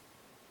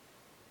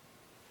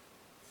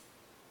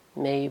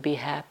 May you be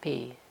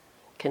happy,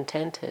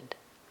 contented.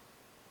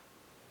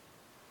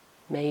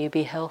 May you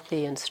be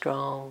healthy and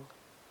strong.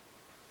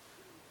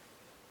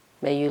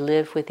 May you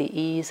live with the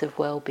ease of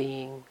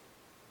well-being.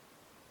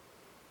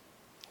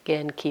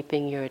 Again,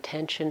 keeping your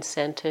attention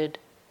centered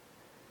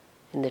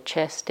in the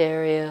chest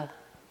area,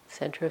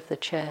 center of the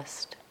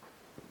chest,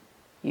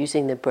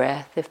 using the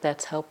breath if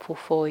that's helpful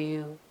for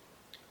you,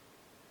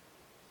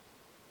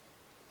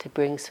 to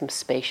bring some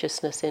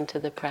spaciousness into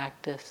the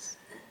practice.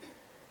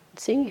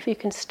 Seeing if you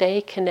can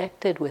stay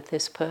connected with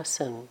this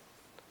person.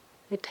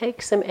 It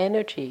takes some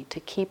energy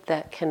to keep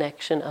that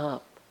connection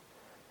up.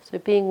 So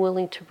being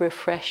willing to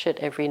refresh it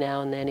every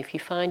now and then. If you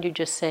find you're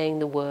just saying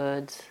the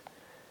words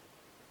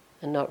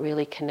and not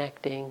really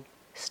connecting,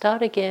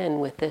 start again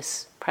with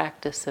this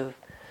practice of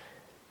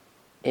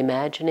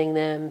imagining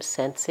them,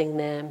 sensing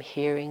them,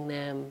 hearing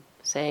them,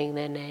 saying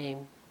their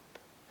name,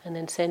 and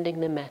then sending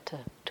the metta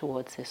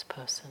towards this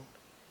person.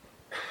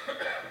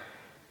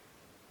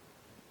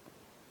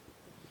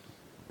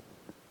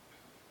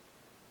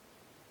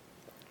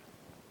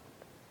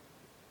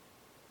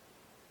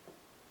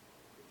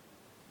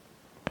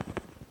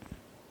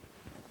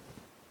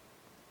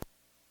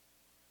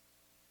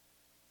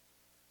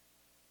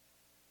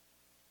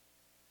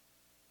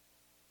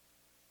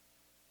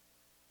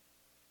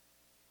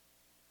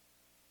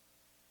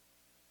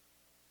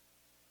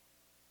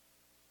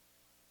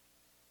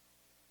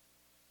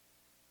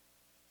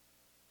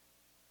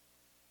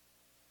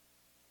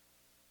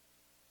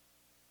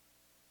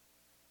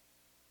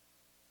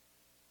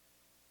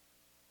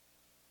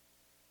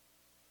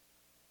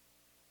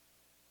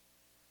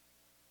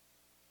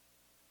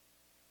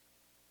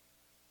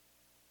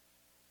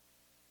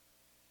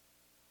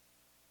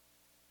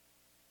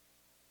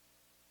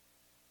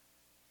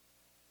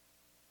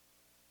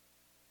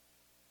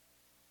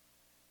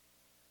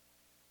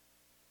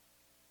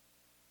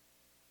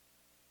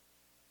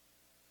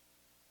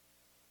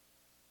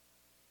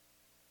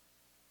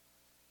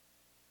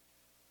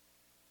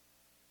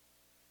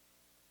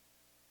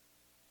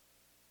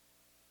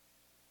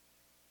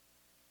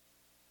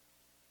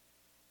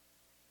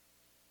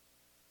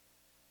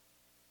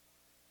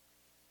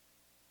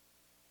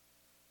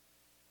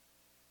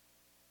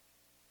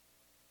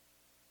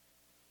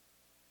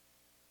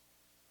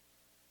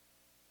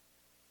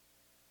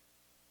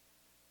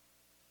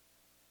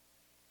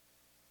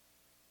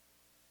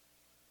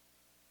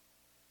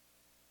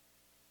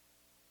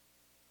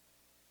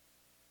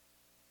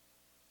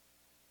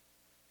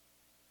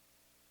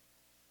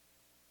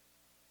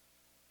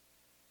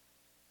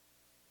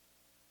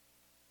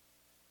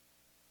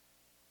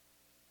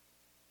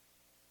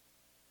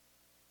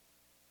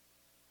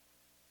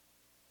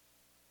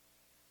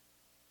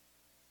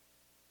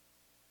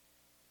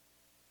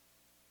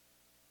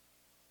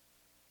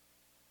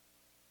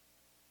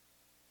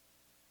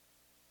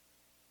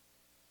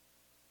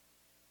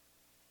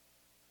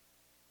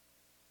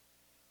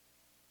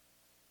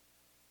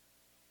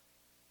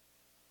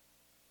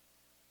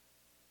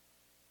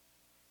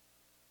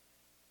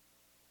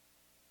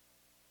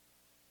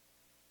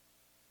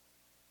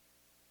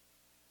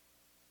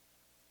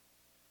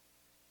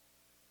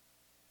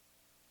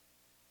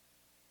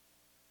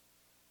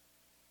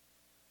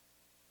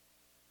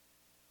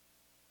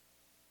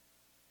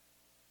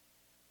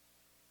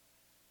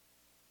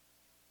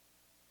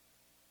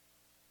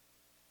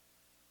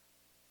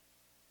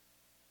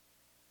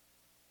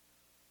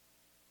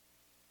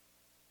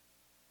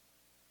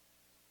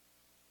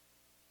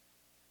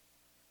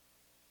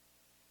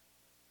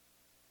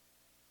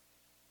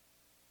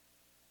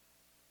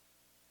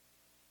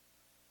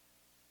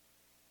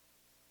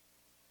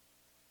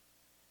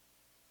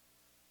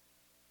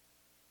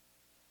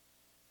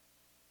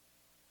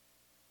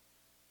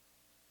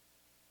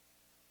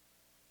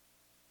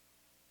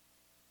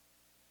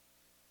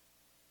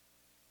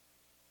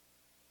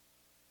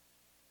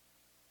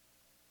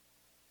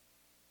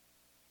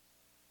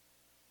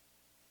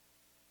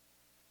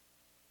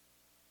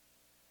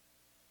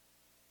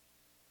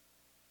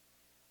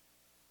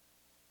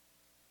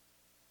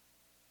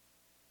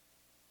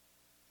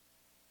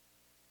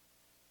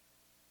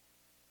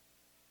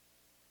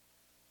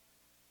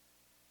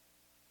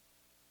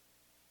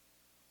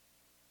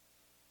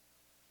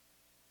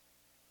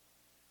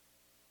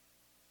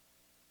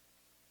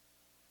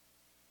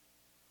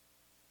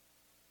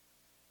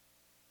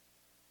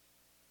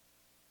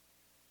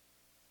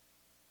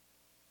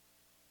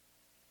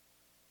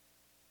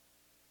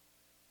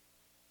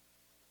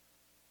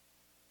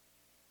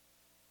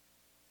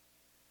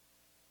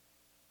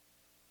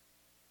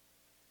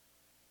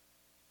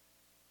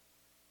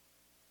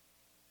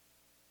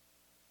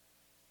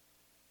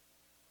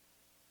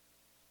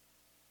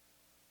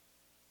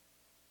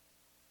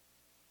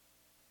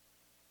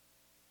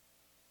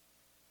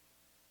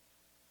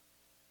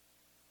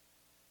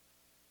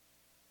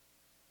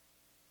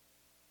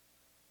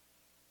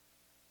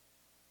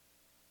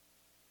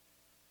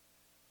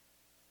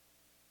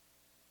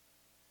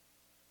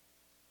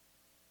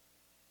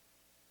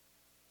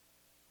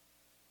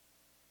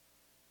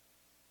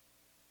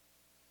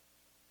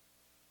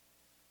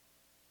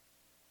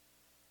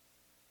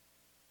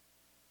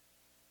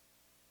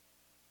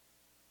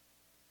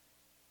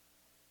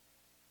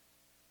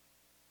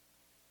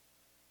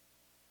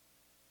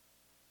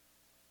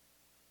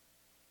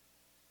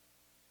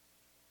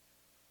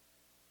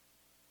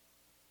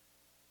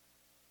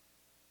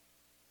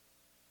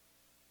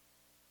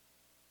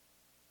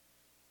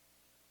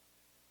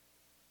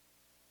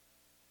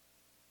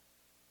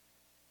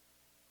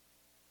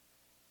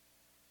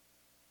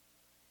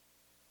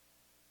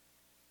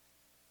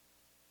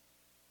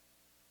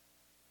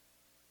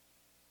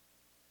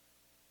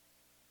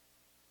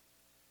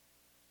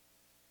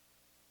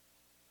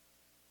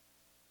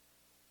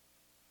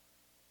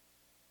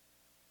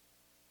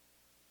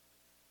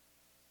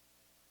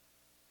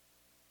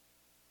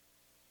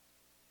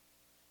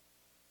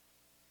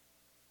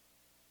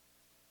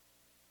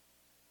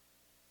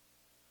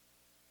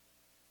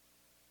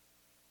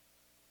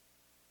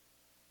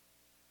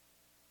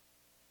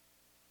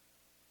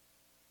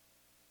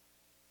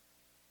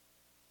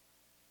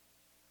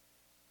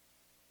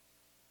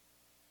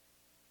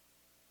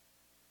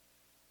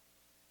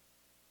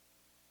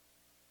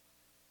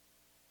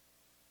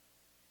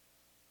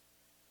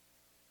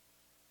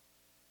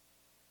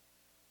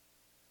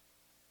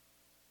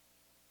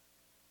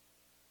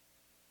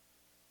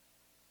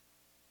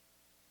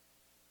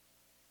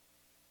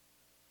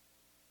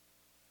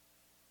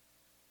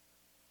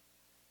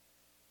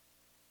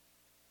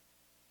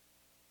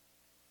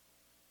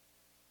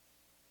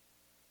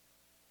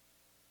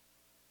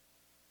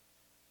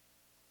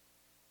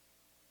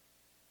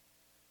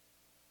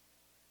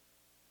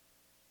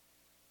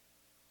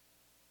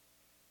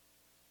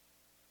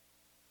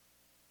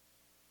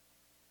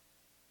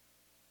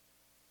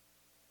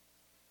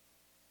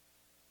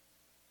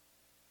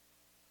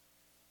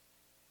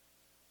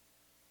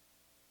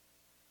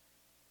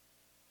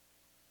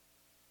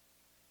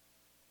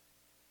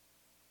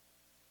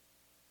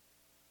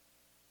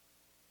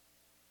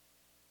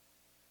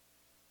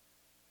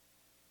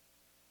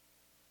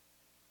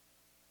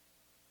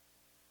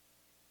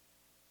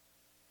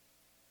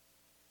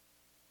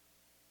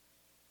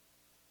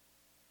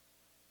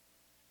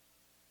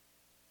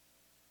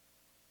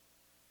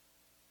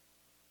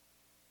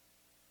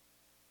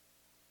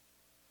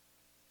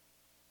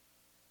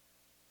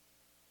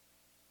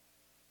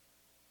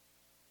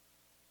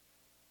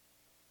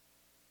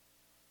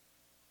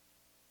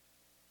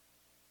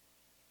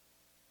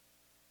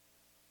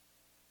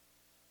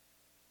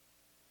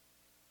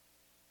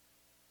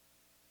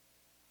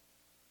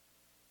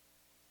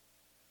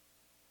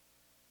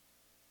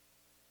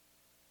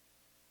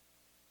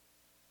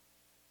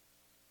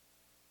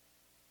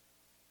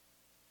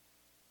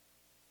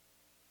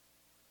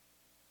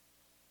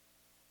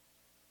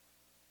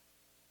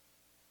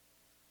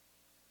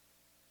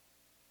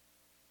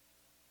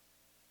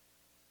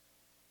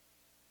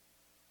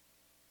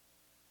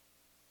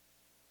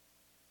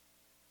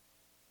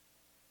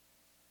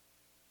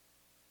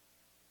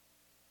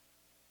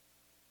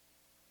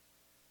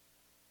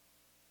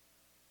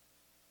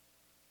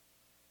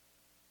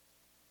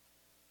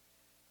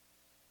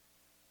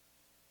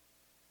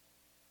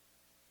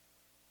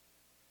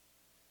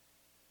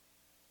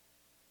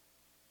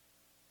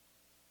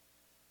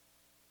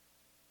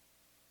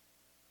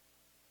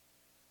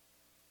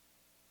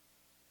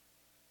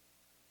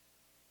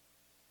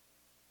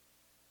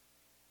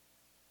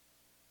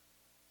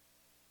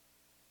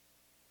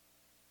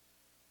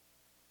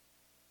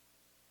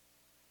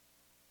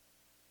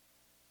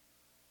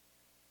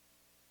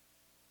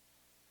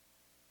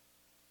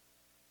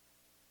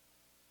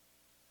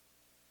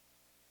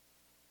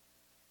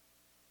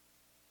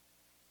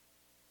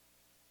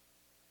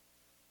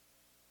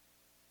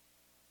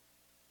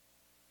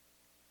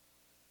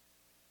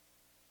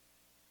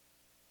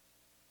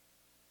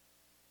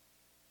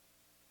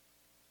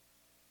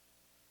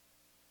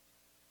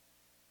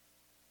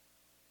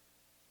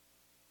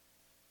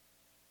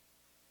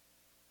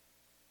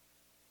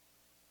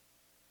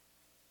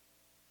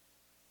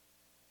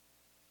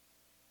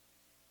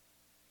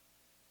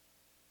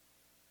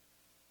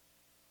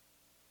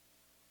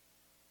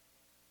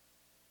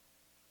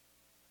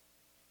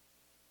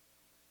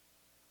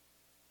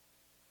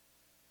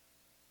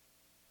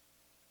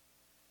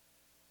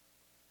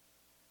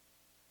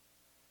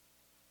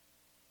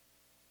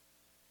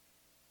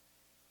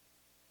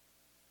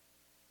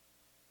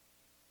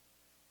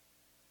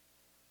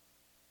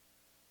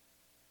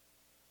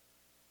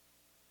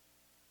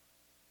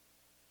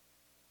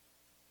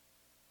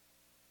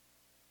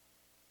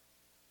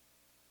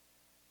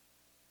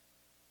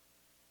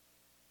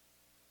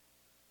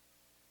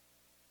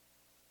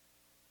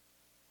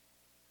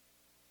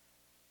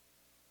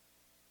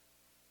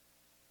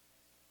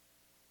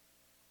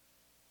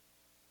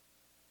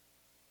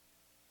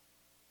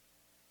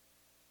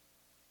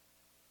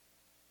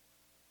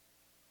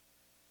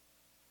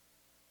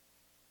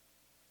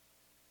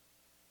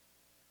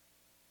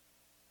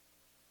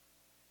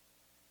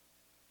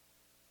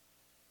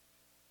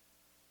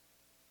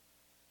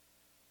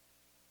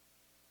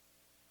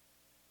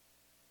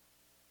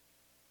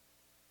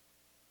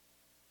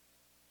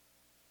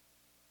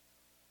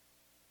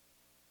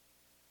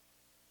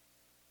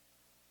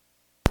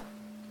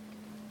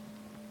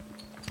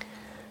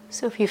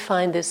 So if you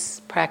find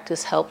this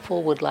practice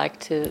helpful, would like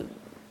to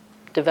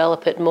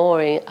develop it more,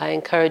 I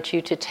encourage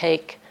you to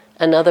take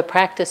another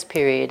practice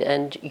period,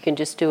 and you can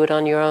just do it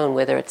on your own,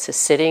 whether it's a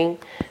sitting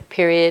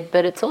period,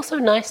 but it's also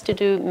nice to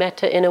do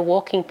metta in a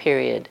walking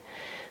period.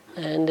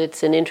 And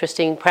it's an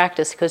interesting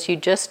practice because you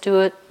just do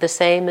it the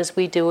same as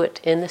we do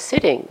it in the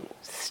sitting.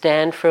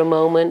 Stand for a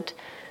moment,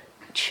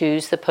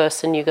 choose the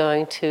person you're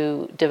going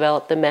to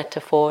develop the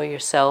metta for,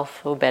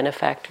 yourself or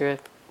benefactor,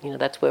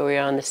 that's where we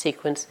are in the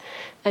sequence,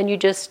 and you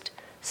just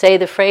say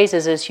the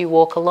phrases as you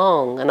walk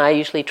along. And I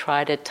usually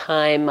try to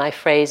time my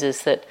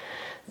phrases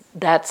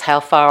that's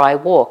how far I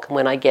walk.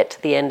 When I get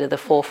to the end of the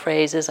 4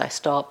 phrases, I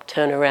stop,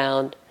 turn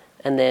around,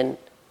 and then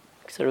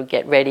sort of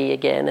get ready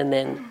again, and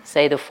then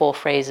say the 4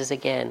 phrases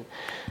again.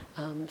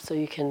 So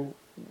you can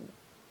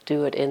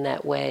do it in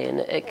that way, and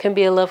it can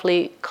be a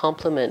lovely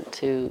complement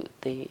to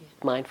the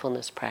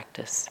mindfulness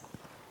practice.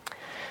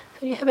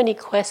 So do you have any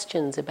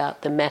questions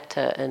about the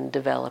metta and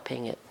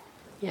developing it?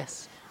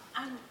 Yes?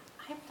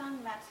 I've done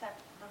metta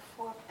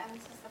before, and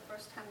this is the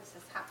first time this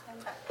has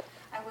happened, but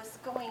I was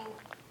going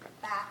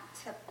back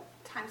to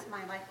times in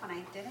my life when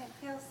I didn't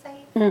feel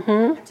safe.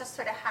 Mm-hmm. I just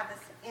sort of had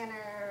this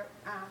inner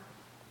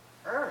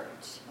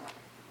urge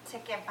to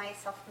give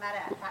myself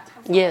metta at that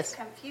time. So yes.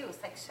 I was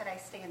confused. Like, should I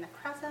stay in the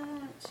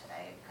present? Should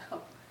I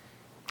go?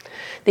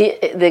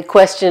 The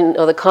question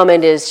or the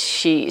comment is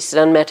she's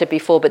done metta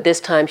before, but this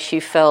time she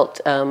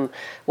felt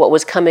what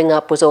was coming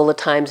up was all the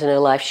times in her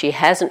life she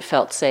hasn't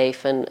felt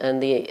safe,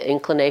 and the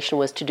inclination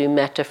was to do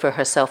metta for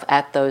herself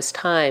at those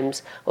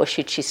times, or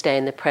should she stay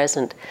in the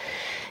present?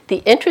 The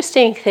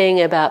interesting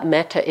thing about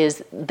metta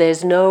is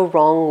there's no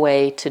wrong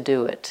way to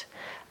do it.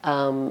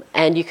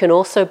 And you can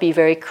also be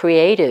very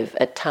creative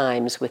at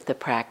times with the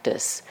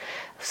practice.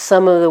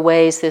 Some of the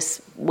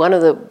ways one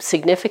of the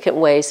significant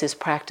ways this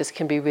practice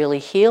can be really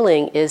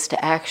healing is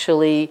to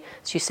actually,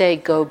 as you say,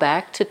 go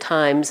back to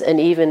times, and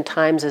even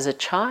times as a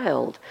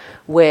child,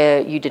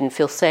 where you didn't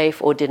feel safe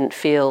or didn't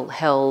feel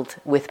held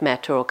with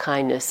metta or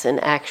kindness,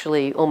 and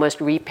actually almost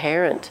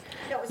reparent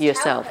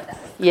yourself.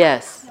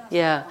 Yes,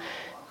 yeah.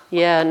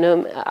 Yeah,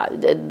 no,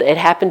 it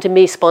happened to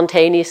me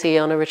spontaneously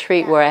on a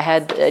retreat where I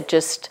had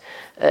just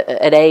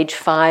at age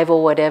 5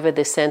 or whatever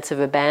this sense of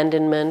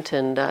abandonment,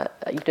 and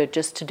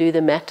just to do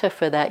the metta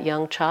for that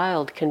young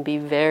child can be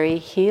very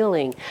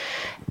healing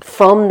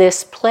from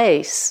this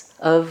place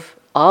of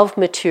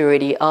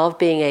maturity, of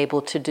being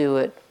able to do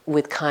it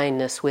with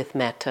kindness, with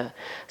metta.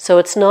 So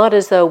it's not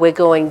as though we're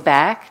going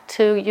back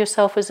to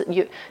yourself. It's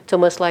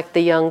almost like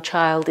the young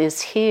child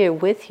is here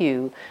with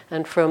you,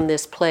 and from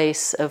this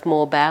place of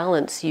more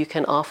balance, you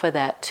can offer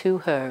that to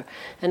her,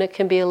 and it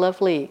can be a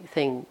lovely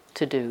thing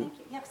to do. Thank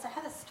you. Yeah, because I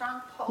had a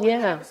strong pull. Yeah.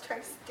 And I was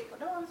trying to stick.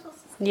 No, I'm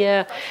supposed to stick.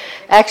 Yeah,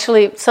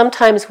 actually,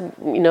 sometimes,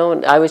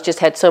 I just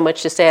had so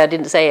much to say, I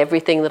didn't say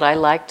everything that I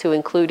like to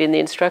include in the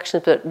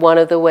instructions, but one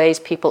of the ways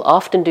people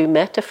often do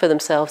metta for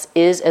themselves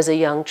is as a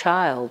young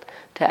child,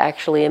 to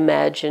actually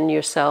imagine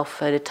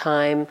yourself at a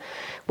time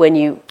when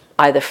you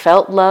either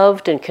felt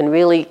loved and can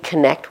really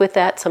connect with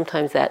that.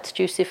 Sometimes that's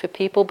juicy for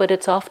people, but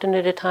it's often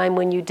at a time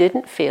when you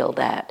didn't feel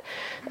that.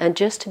 And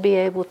just to be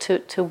able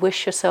to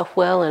wish yourself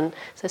well, and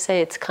as I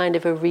say, it's kind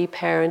of a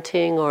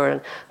reparenting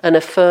or an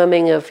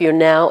affirming of your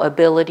now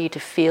ability to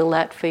feel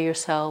that for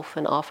yourself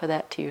and offer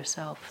that to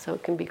yourself. So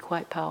it can be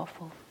quite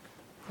powerful.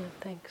 Yeah,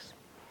 thanks.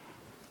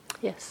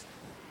 Yes?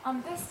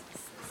 This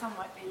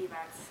somewhat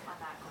piggybacks on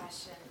that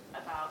question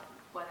about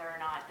whether or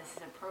not this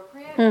is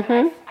appropriate.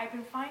 Mm-hmm. But I've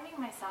been finding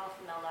myself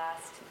in the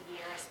last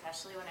year,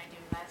 especially when I do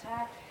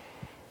metta,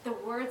 the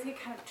words get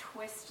kind of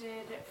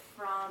twisted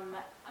from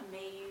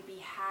may you be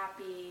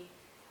happy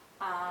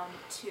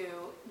to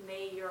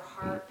may your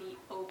heart be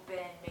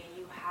open, may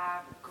you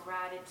have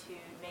gratitude,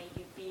 may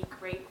you be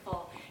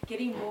grateful,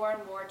 getting more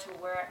and more to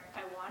where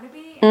I want to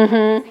be,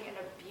 and using an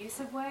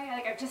abusive way.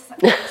 Like I just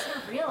sort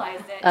of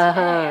realized it today.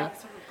 I'm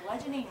sort of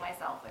bludgeoning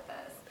myself with this.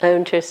 Oh,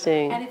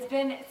 interesting. And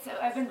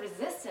I've been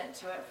resistant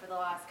to it for the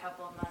last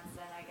couple of months,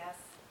 and I guess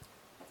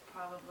that's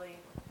probably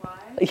why.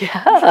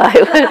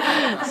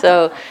 Yeah.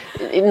 So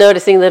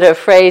noticing that her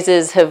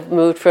phrases have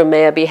moved from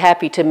may I be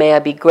happy to may I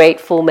be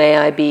grateful, may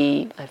I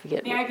be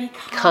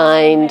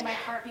kind, may my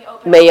heart be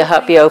open. may your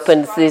heart be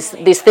open,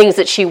 these things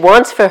that she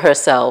wants for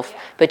herself,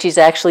 but she's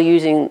actually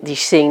using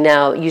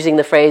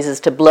the phrases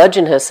to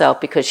bludgeon herself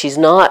because she's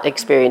not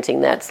experiencing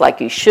that. It's like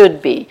you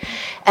should be.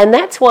 And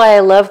that's why I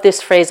love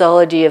this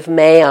phraseology of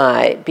may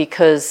I,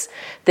 because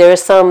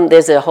there's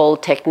a whole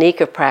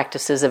technique of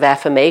practices of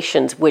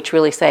affirmations which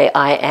really say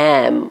I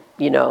am,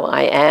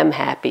 I am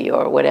happy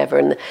or whatever.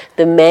 And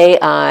the may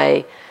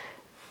I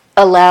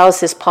allows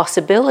this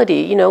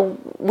possibility.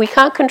 We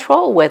can't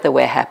control whether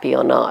we're happy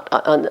or not.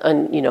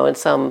 In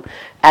some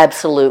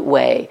absolute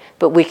way,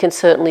 but we can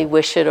certainly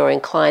wish it or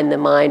incline the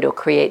mind or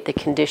create the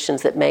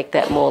conditions that make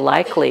that more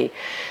likely.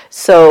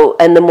 So,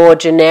 and the more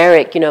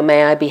generic,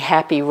 may I be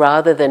happy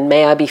rather than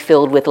may I be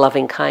filled with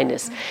loving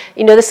kindness.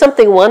 There's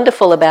something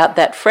wonderful about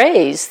that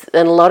phrase,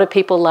 and a lot of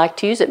people like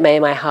to use it, may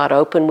my heart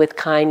open with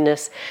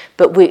kindness.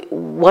 But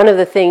one of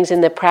the things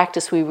in the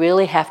practice we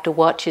really have to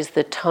watch is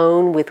the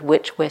tone with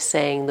which we're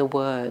saying the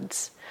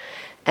words.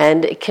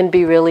 And it can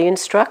be really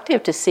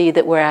instructive to see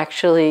that we're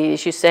actually,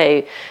 as you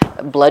say,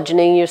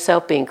 bludgeoning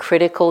yourself, being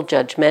critical,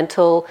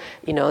 judgmental.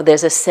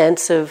 There's a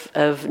sense of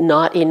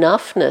not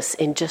enoughness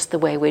in just the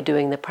way we're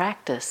doing the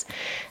practice.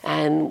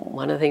 And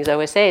one of the things I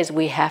always say is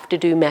we have to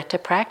do metta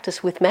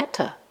practice with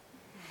metta.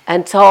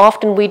 And so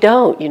often we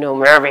don't.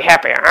 May I be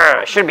happy?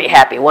 I should be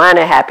happy. Why am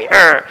I happy?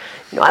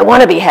 I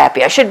want to be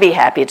happy. I should be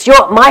happy. It's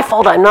my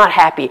fault I'm not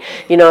happy.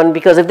 And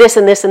because of this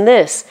and this and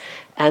this.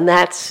 And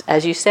that's,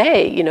 as you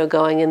say,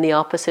 going in the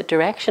opposite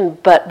direction.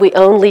 But we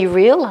only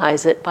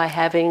realize it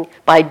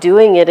by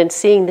doing it and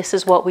seeing this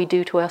is what we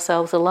do to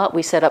ourselves a lot.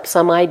 We set up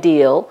some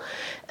ideal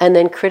and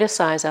then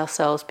criticize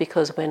ourselves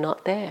because we're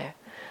not there.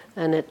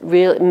 And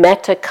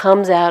metta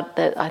comes out,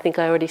 that I think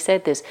I already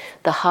said this,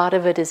 the heart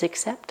of it is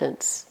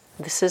acceptance.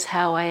 This is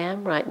how I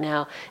am right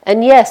now.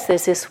 And yes,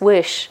 there's this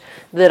wish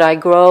that I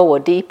grow or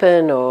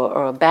deepen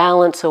or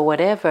balance or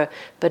whatever,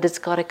 but it's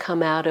got to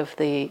come out of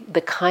the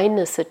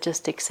kindness that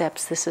just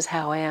accepts this is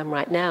how I am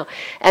right now.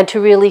 And to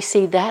really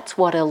see that's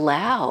what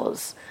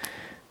allows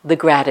the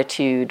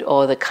gratitude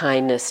or the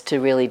kindness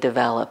to really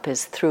develop,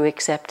 is through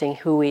accepting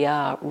who we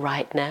are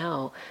right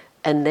now.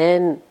 And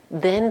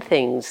then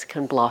things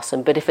can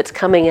blossom. But if it's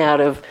coming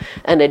out of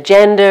an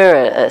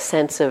agenda, a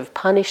sense of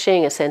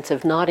punishing, a sense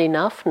of not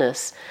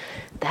enoughness,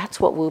 that's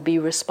what we'll be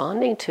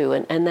responding to.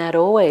 And that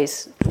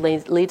always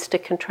leads to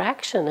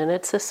contraction, and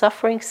it's a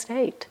suffering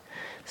state.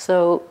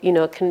 So,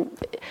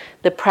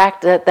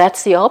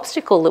 that's the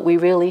obstacle that we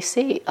really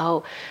see.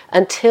 Oh,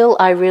 until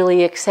I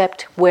really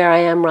accept where I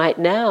am right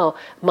now,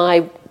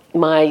 my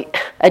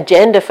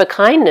agenda for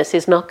kindness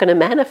is not going to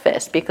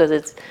manifest because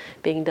it's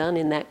being done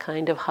in that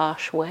kind of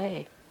harsh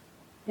way.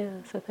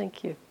 Yeah, so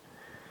thank you.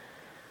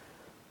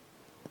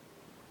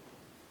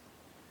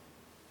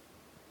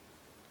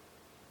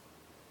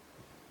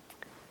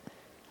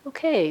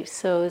 Okay,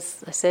 so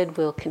as I said,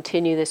 we'll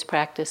continue this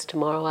practice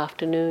tomorrow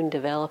afternoon,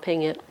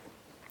 developing it.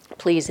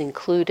 Please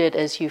include it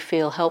as you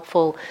feel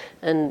helpful.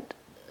 And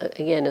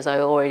again, as I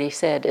already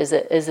said, is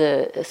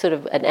a sort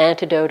of an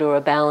antidote or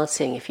a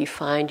balancing. If you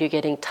find you're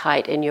getting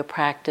tight in your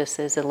practice,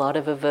 there's a lot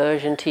of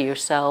aversion to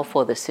yourself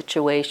or the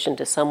situation,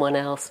 to someone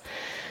else,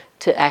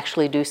 to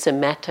actually do some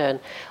metta. And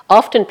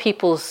often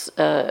people's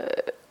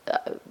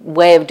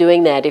way of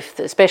doing that,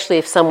 especially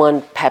if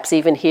someone perhaps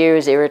even here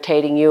is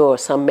irritating you or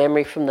some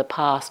memory from the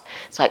past,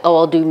 it's like,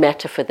 I'll do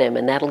metta for them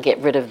and that'll get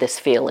rid of this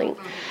feeling.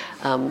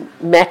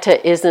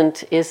 Metta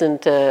isn't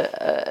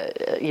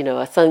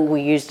a thing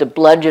we use to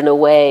bludgeon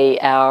away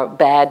our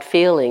bad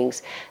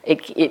feelings.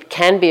 It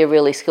can be a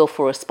really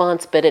skillful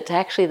response, but it's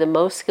actually the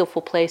most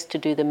skillful place to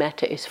do the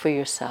metta is for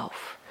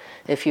yourself.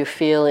 If you're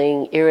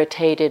feeling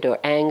irritated or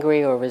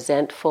angry or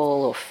resentful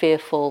or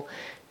fearful,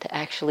 to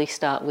actually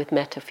start with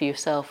metta for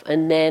yourself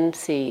and then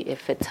see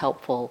if it's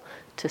helpful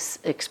to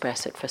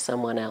express it for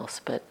someone else.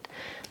 But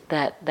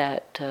that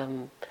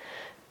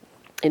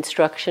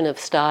instruction of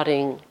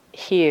starting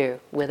here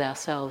with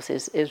ourselves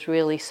is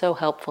really so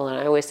helpful. And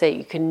I always say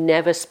you can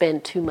never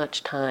spend too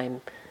much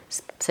time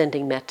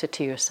sending metta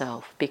to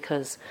yourself,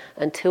 because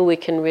until we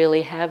can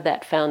really have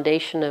that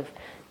foundation of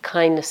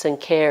kindness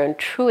and care and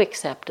true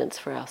acceptance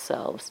for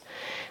ourselves,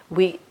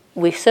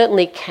 we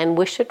certainly can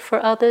wish it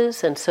for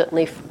others, and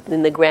certainly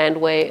in the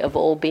grand way of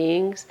all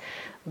beings,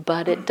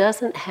 but it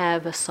doesn't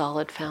have a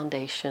solid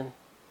foundation.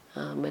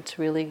 It's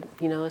really,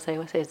 as I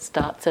always say, it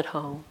starts at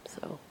home.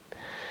 So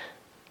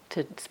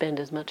to spend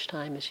as much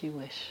time as you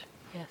wish.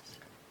 Yes.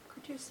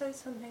 Could you say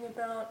something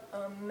about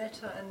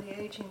metta and the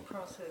aging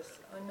process?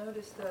 I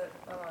noticed that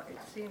it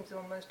seems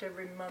almost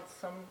every month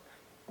some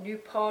new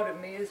part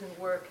of me isn't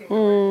working,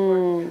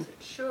 or isn't working as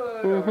it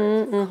should,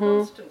 or it's a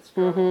constant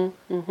struggle.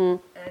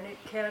 And it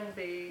can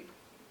be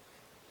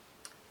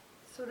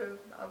sort of,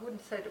 I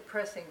wouldn't say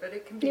depressing, but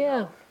it can be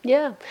hard.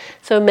 Yeah.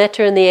 So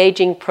metta and the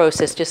aging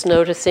process, just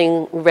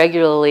noticing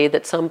regularly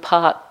that some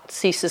part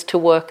ceases to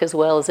work as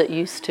well as it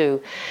used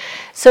to.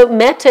 So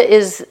metta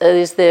is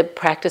the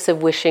practice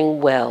of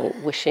wishing well,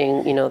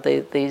 wishing,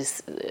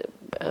 these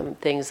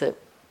things that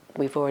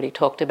we've already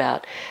talked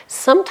about.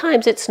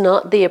 Sometimes it's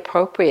not the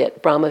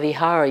appropriate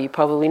Brahmavihara. You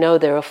probably know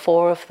there are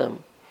 4 of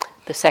them.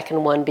 The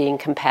second one being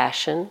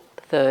compassion,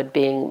 the third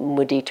being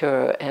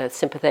mudita, or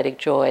sympathetic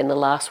joy, and the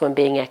last one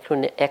being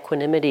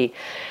equanimity.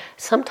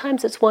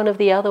 Sometimes it's one of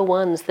the other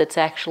ones that's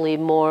actually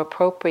more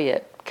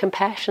appropriate.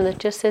 Compassion that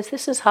just says,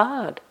 this is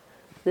hard.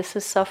 This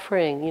is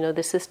suffering,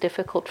 this is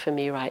difficult for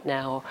me right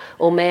now.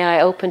 Or may I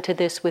open to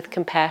this with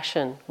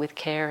compassion, with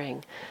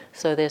caring.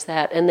 So there's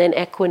that. And then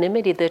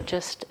equanimity that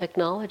just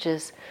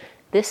acknowledges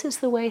this is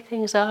the way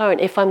things are. And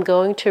if I'm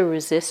going to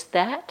resist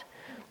that,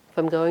 If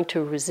I'm going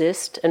to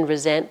resist and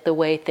resent the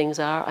way things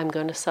are, I'm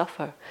going to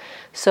suffer.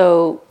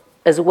 So,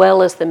 as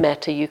well as the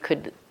metta, you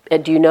could,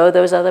 do you know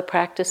those other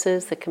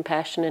practices, the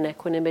compassion and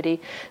equanimity?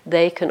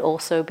 They can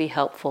also be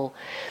helpful.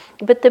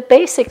 But the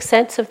basic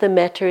sense of the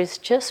metta is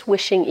just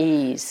wishing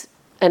ease.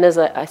 And as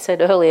I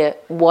said earlier,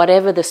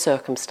 whatever the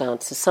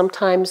circumstances,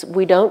 sometimes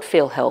we don't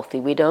feel healthy,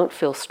 we don't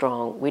feel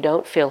strong, we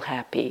don't feel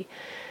happy.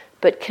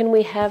 But can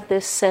we have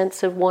this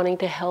sense of wanting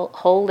to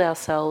hold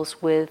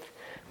ourselves with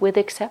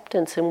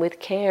acceptance and with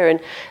care,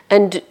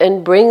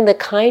 and bring the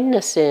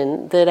kindness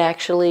in that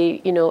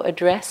actually,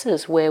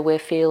 addresses where we're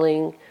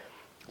feeling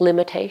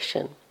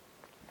limitation.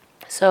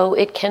 So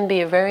it can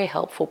be a very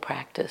helpful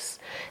practice.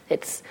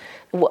 It's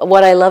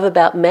what I love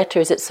about metta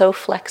is it's so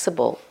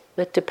flexible.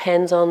 It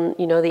depends on,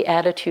 the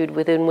attitude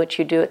within which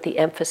you do it, the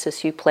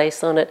emphasis you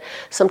place on it.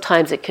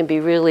 Sometimes it can be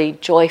really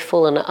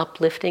joyful and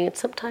uplifting, and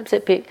sometimes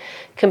it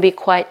can be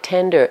quite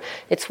tender.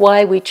 It's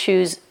why we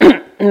choose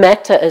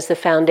metta as the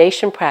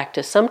foundation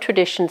practice. Some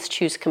traditions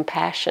choose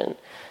compassion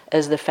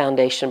as the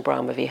foundation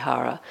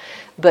Brahmavihara.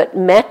 But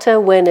metta,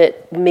 when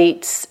it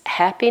meets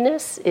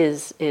happiness,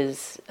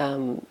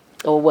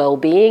 or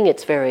well-being,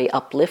 it's very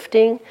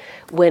uplifting.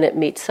 When it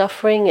meets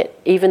suffering,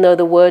 even though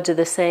the words are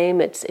the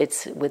same,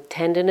 it's with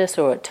tenderness,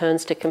 or it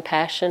turns to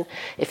compassion.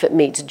 If it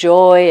meets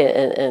joy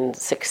and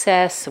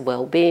success,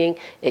 well-being,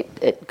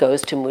 it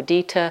goes to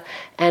mudita,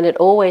 and it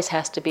always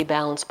has to be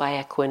balanced by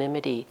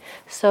equanimity.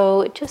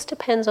 So it just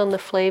depends on the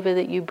flavor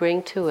that you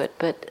bring to it.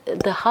 But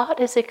the heart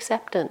is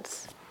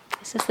acceptance.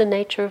 This is the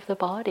nature of the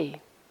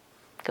body,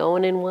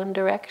 going in one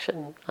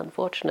direction,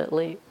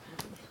 unfortunately,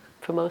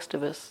 for most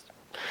of us.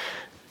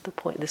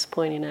 This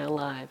point in our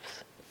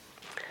lives.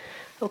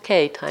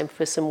 Okay, time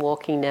for some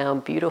walking now.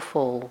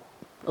 Beautiful,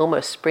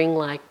 almost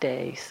spring-like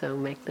day, so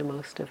make the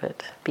most of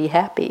it. Be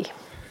happy.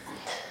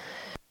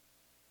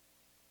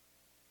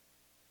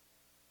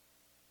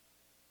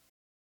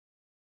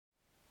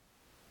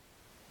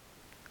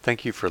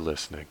 Thank you for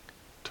listening.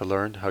 To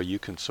learn how you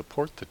can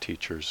support the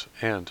teachers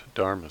and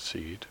Dharma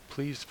Seed,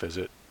 please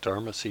visit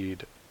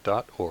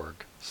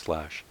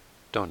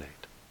dharmaseed.org/donate.